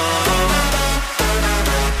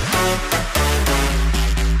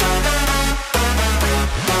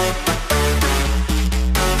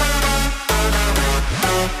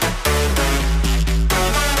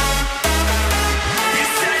 You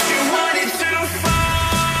said you wanted to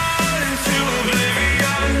fall into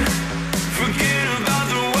oblivion. Forget about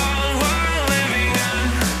the world we're living in.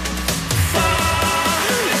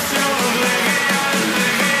 Fall into oblivion,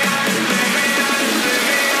 oblivion.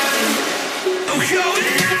 I'm going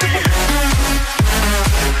in.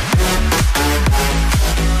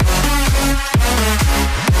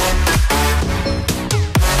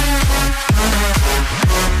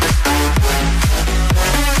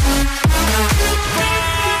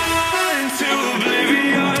 Fall into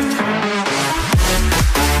oblivion.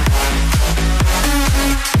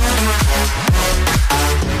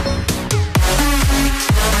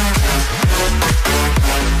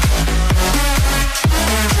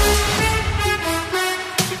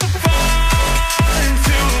 Fall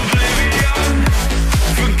into oblivion.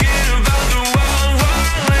 Forget about the world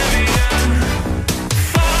we're living in.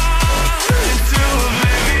 Fall into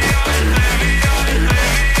oblivion, oblivion.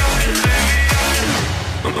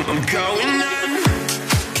 I'm going in.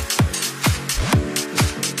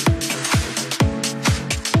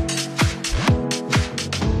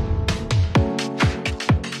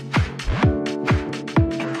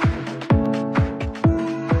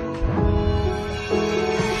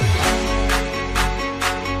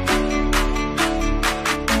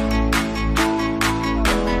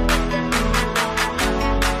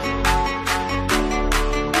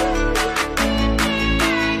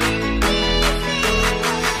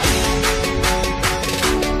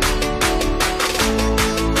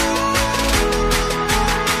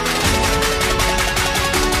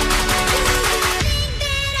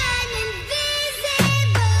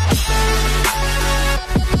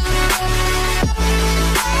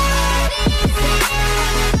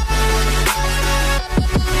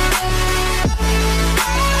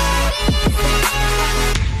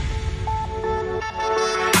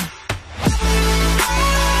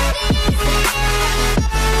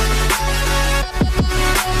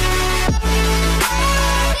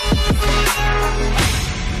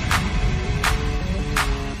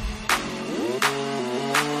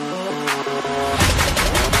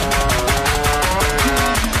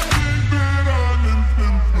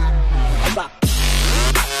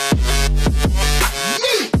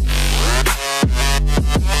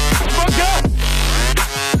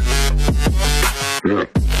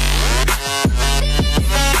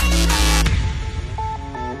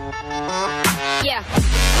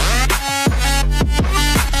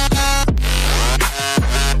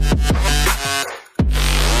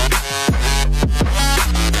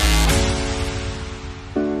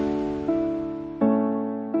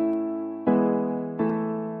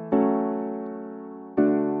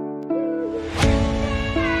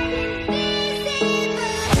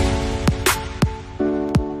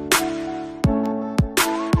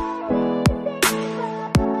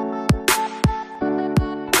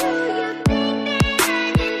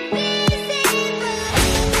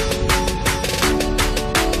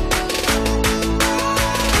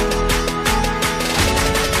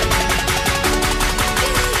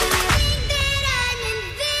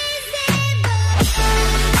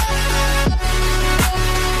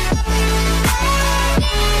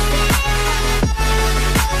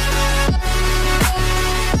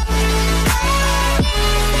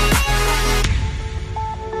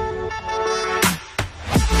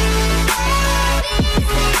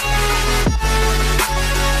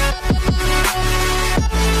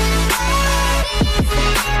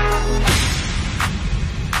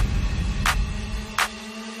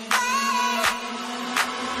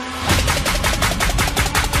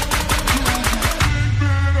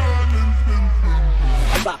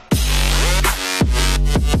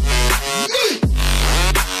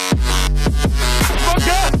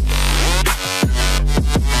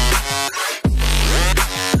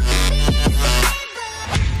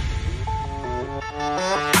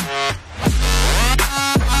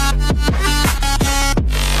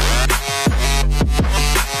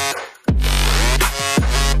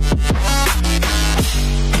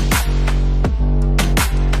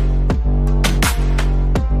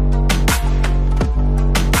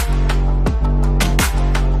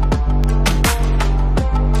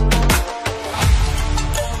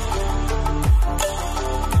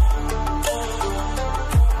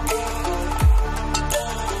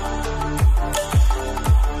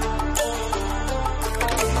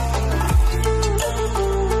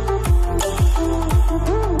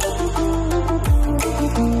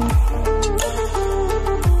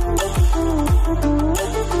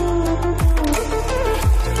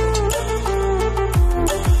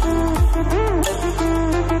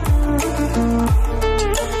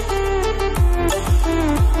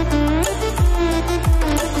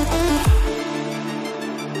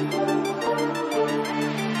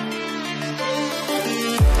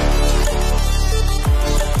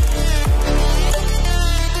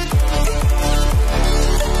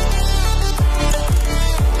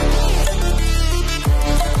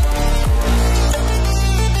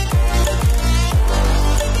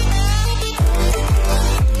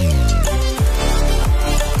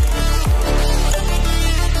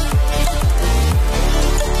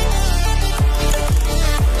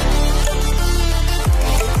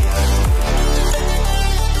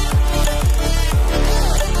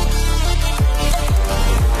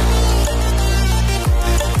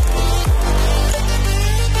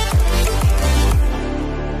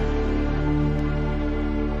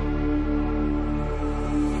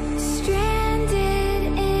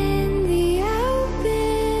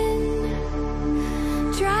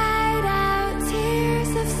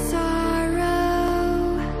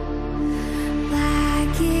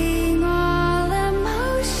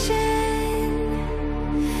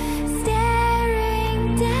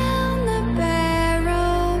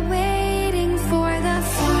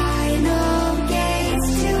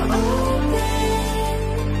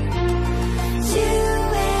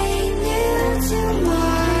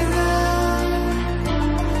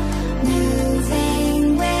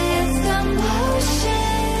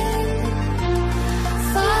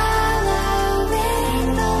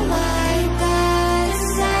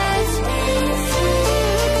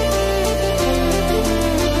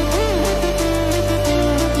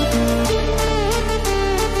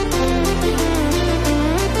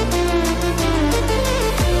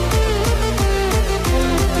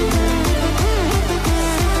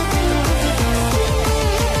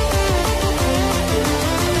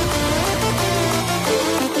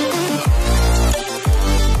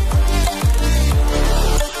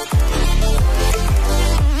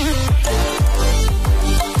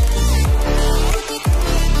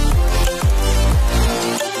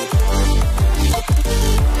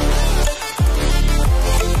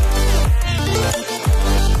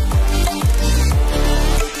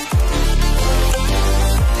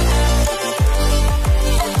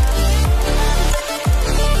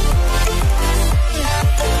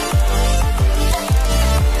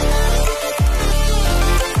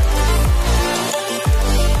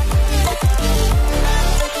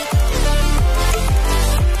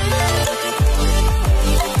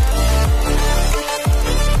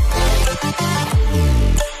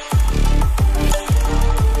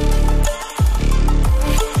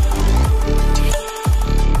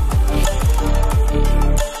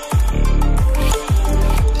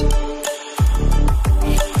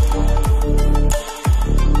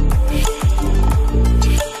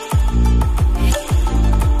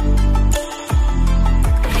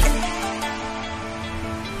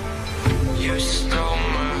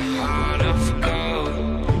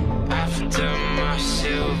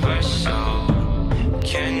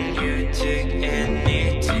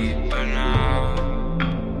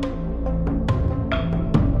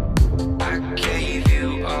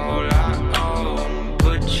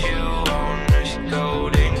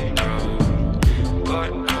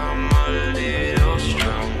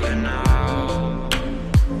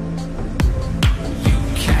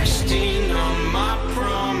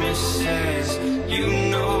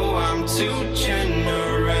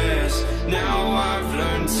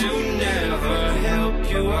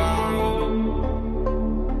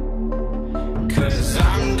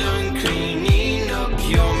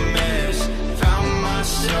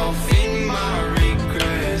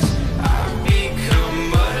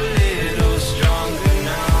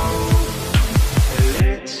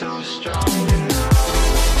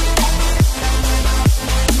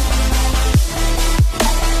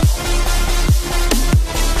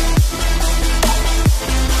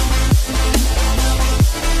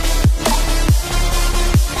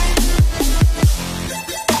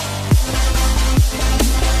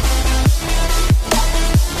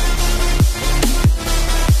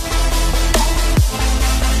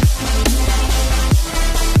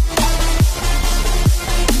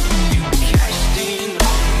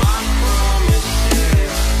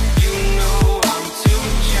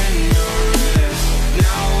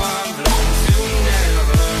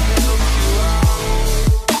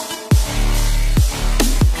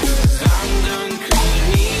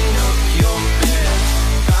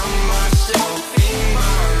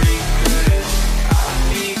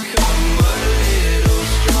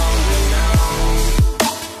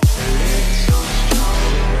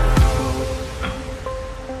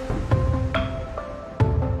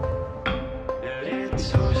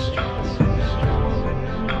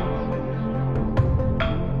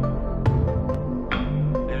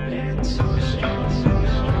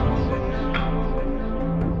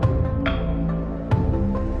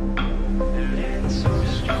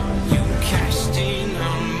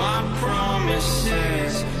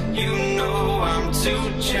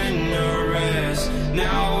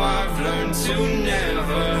 I've learned to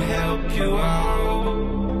never help you out.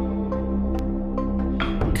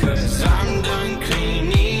 'Cause I'm done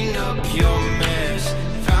cleaning up your mess.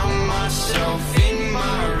 Found myself in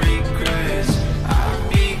my regrets. I've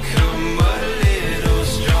become a little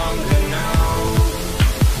stronger now.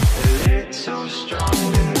 A little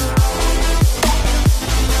stronger now.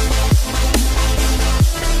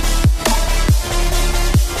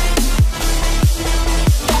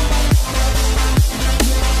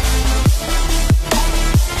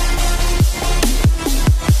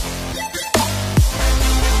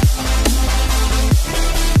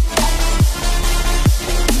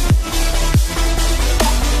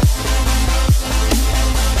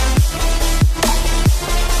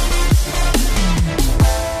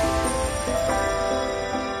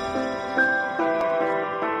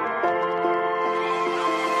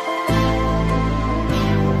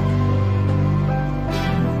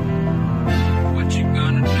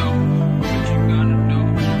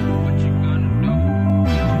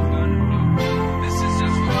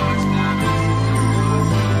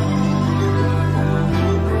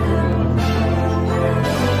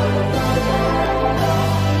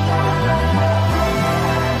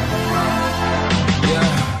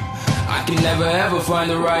 Find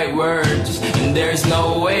the right words, and there's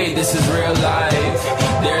no way this is real life.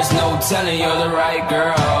 There's no telling you're the right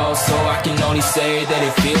girl, so I can only say that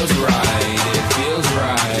it feels right. It feels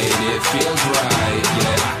right, it feels right.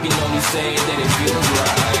 Yeah, I can only say that it feels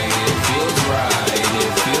right. It feels right,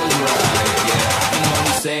 it feels right. Yeah, I can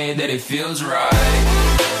only say that it feels right.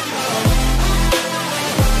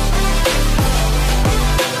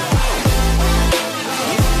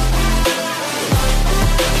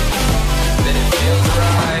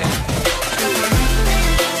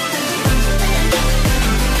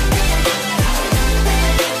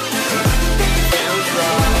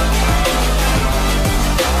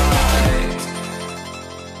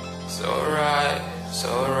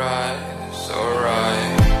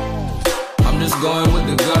 Going with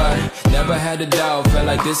the gut, never had a doubt, felt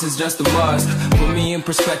like this is just a must. Put me in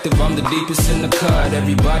perspective, I'm the deepest in the cut.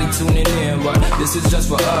 Everybody tuning in, but this is just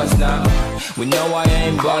for us now. We know I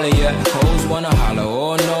ain't ballin' yet, hoes wanna holler,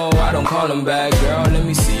 oh no, I don't call them back. Girl, let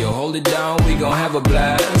me see you hold it down, we gon' have a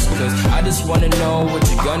blast. Cause I just wanna know what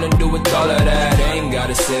you gonna do with all of that. Ain't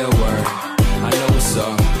gotta say a word, I know what's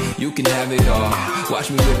up. You can have it all, watch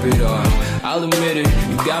me rip it off. I'll admit it,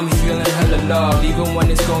 you got me feeling hella love. Even when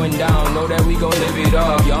it's going down, know that we gon' live it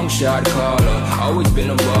up. Young shot caller, always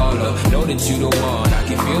been a baller. Know that you the one, I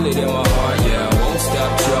can feel it in my heart. Yeah, I won't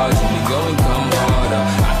stop charging me, go and come harder.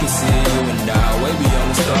 I can see you and I, way beyond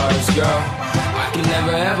the stars, girl. I can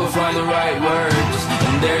never ever find the right words,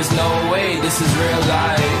 and there's no way this is real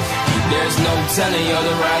life. There's no telling you're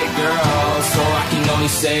the right girl, so I can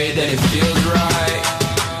only say that it feels right.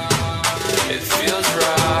 It feels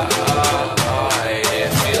right,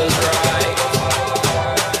 it feels right,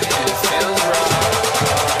 it feels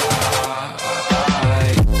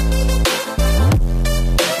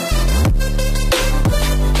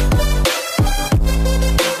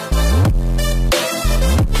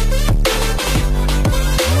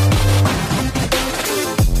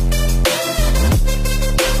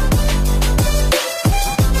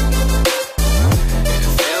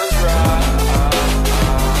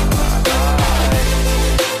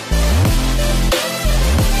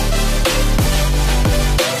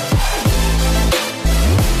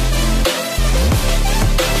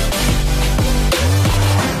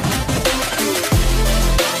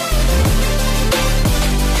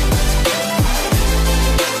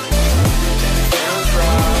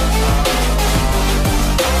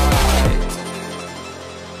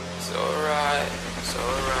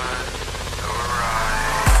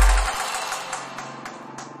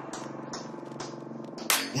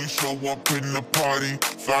up in the party,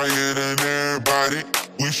 flyer than everybody.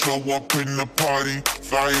 We show up in the party,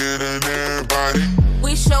 flyer than everybody.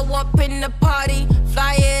 We show up in the party,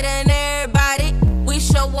 flyer than everybody. We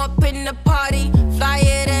show up in the party,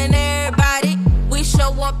 flyer than everybody. We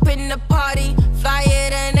show up in the party, flyer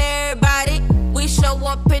than everybody. We show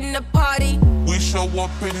up in the party. We show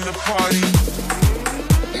up in the party.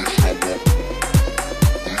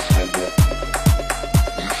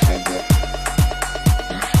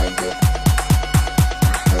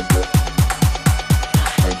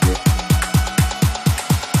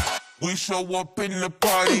 We show up in the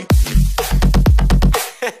party.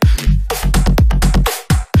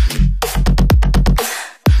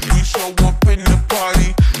 We show up in the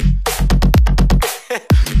party.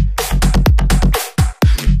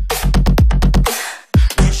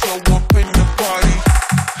 We show up in the party.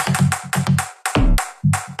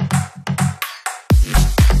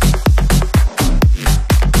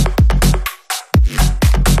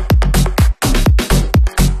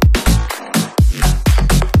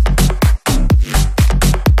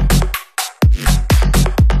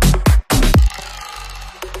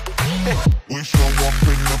 up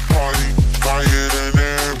in the party, flyer than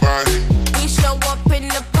everybody. We show up in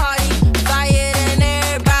the party, flyer than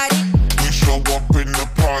everybody. We show up in the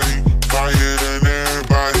party, flyer than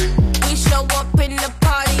everybody. We show up in the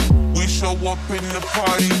party. We show up in the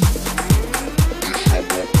party.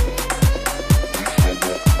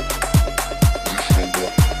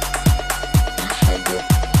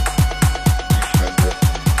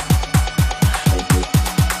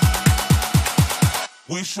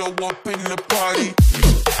 We show up in the party.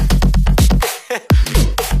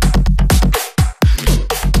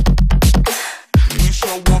 We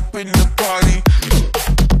show up in the party.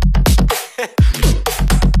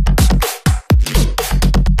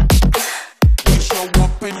 We show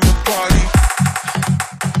up in the party.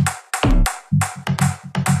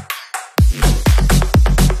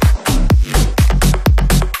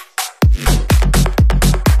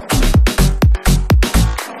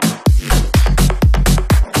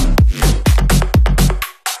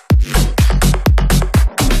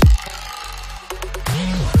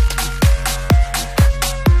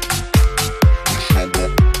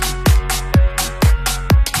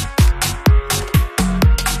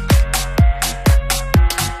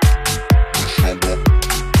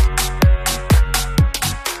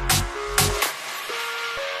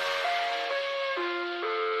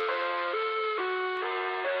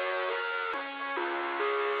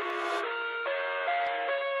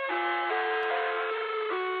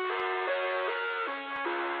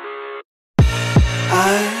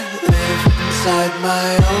 I live inside my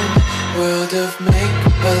own world of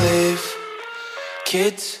make-believe.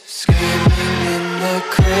 Kids screaming in their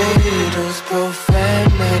cradles,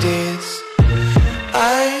 profanities.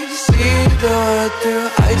 I see the world through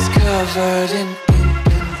ice covered in ink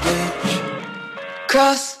and bleach.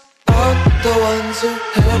 Cross out the ones who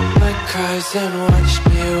heard my cries and watched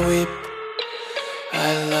me weep. I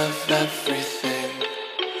love everything.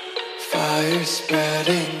 Fire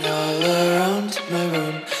spreading all around my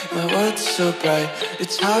room. My world's so bright,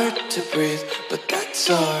 it's hard to breathe, but that's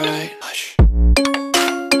alright. Hush.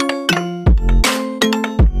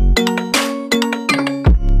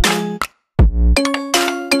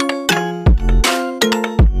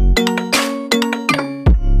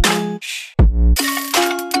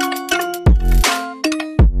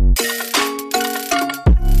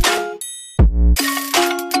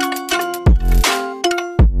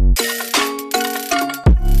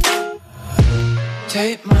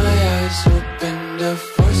 Take my eyes open to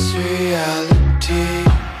force reality.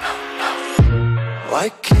 Why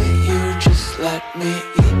can't you just let me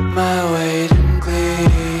eat my weight in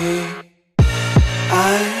glee?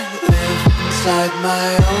 I live inside my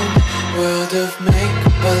own world of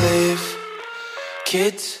make-believe.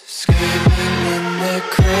 Kids screaming in their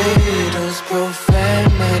cradles,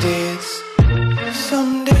 profanities.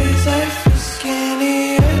 Some days I feel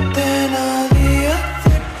skinnier than all the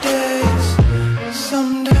other days.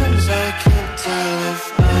 Sometimes I can't tell if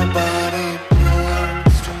my body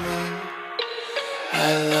belongs to me. I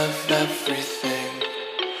love everything.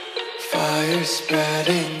 Fire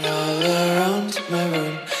spreading all around my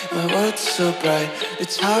room. My world's so bright,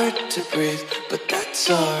 it's hard to breathe, but that's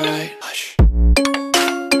alright. Hush.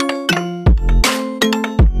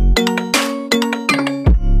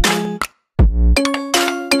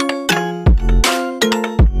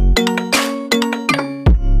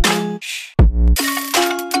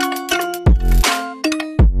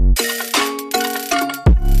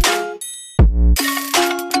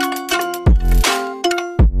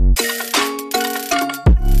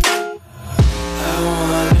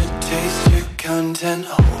 And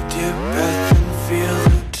hold your breath and feel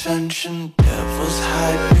the tension. Devils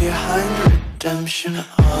hide behind redemption.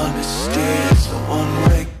 Honesty is a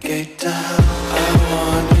one-way gate to hell. I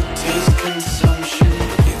wanna taste consumption.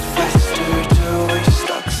 Breathe faster to waste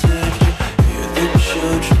oxygen. Hear the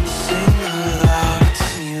children sing aloud. It's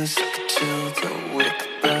music till the wick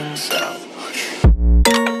burns out.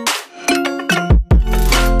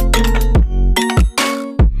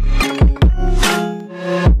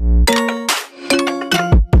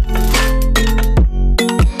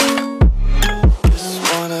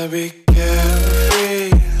 Be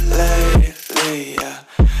carefree lately, yeah.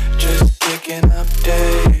 Just picking up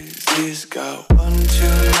daisies. Got 1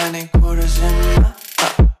 too many quarters in my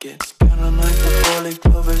pockets. Counting like the 4-leaf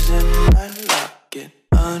clovers in my locket.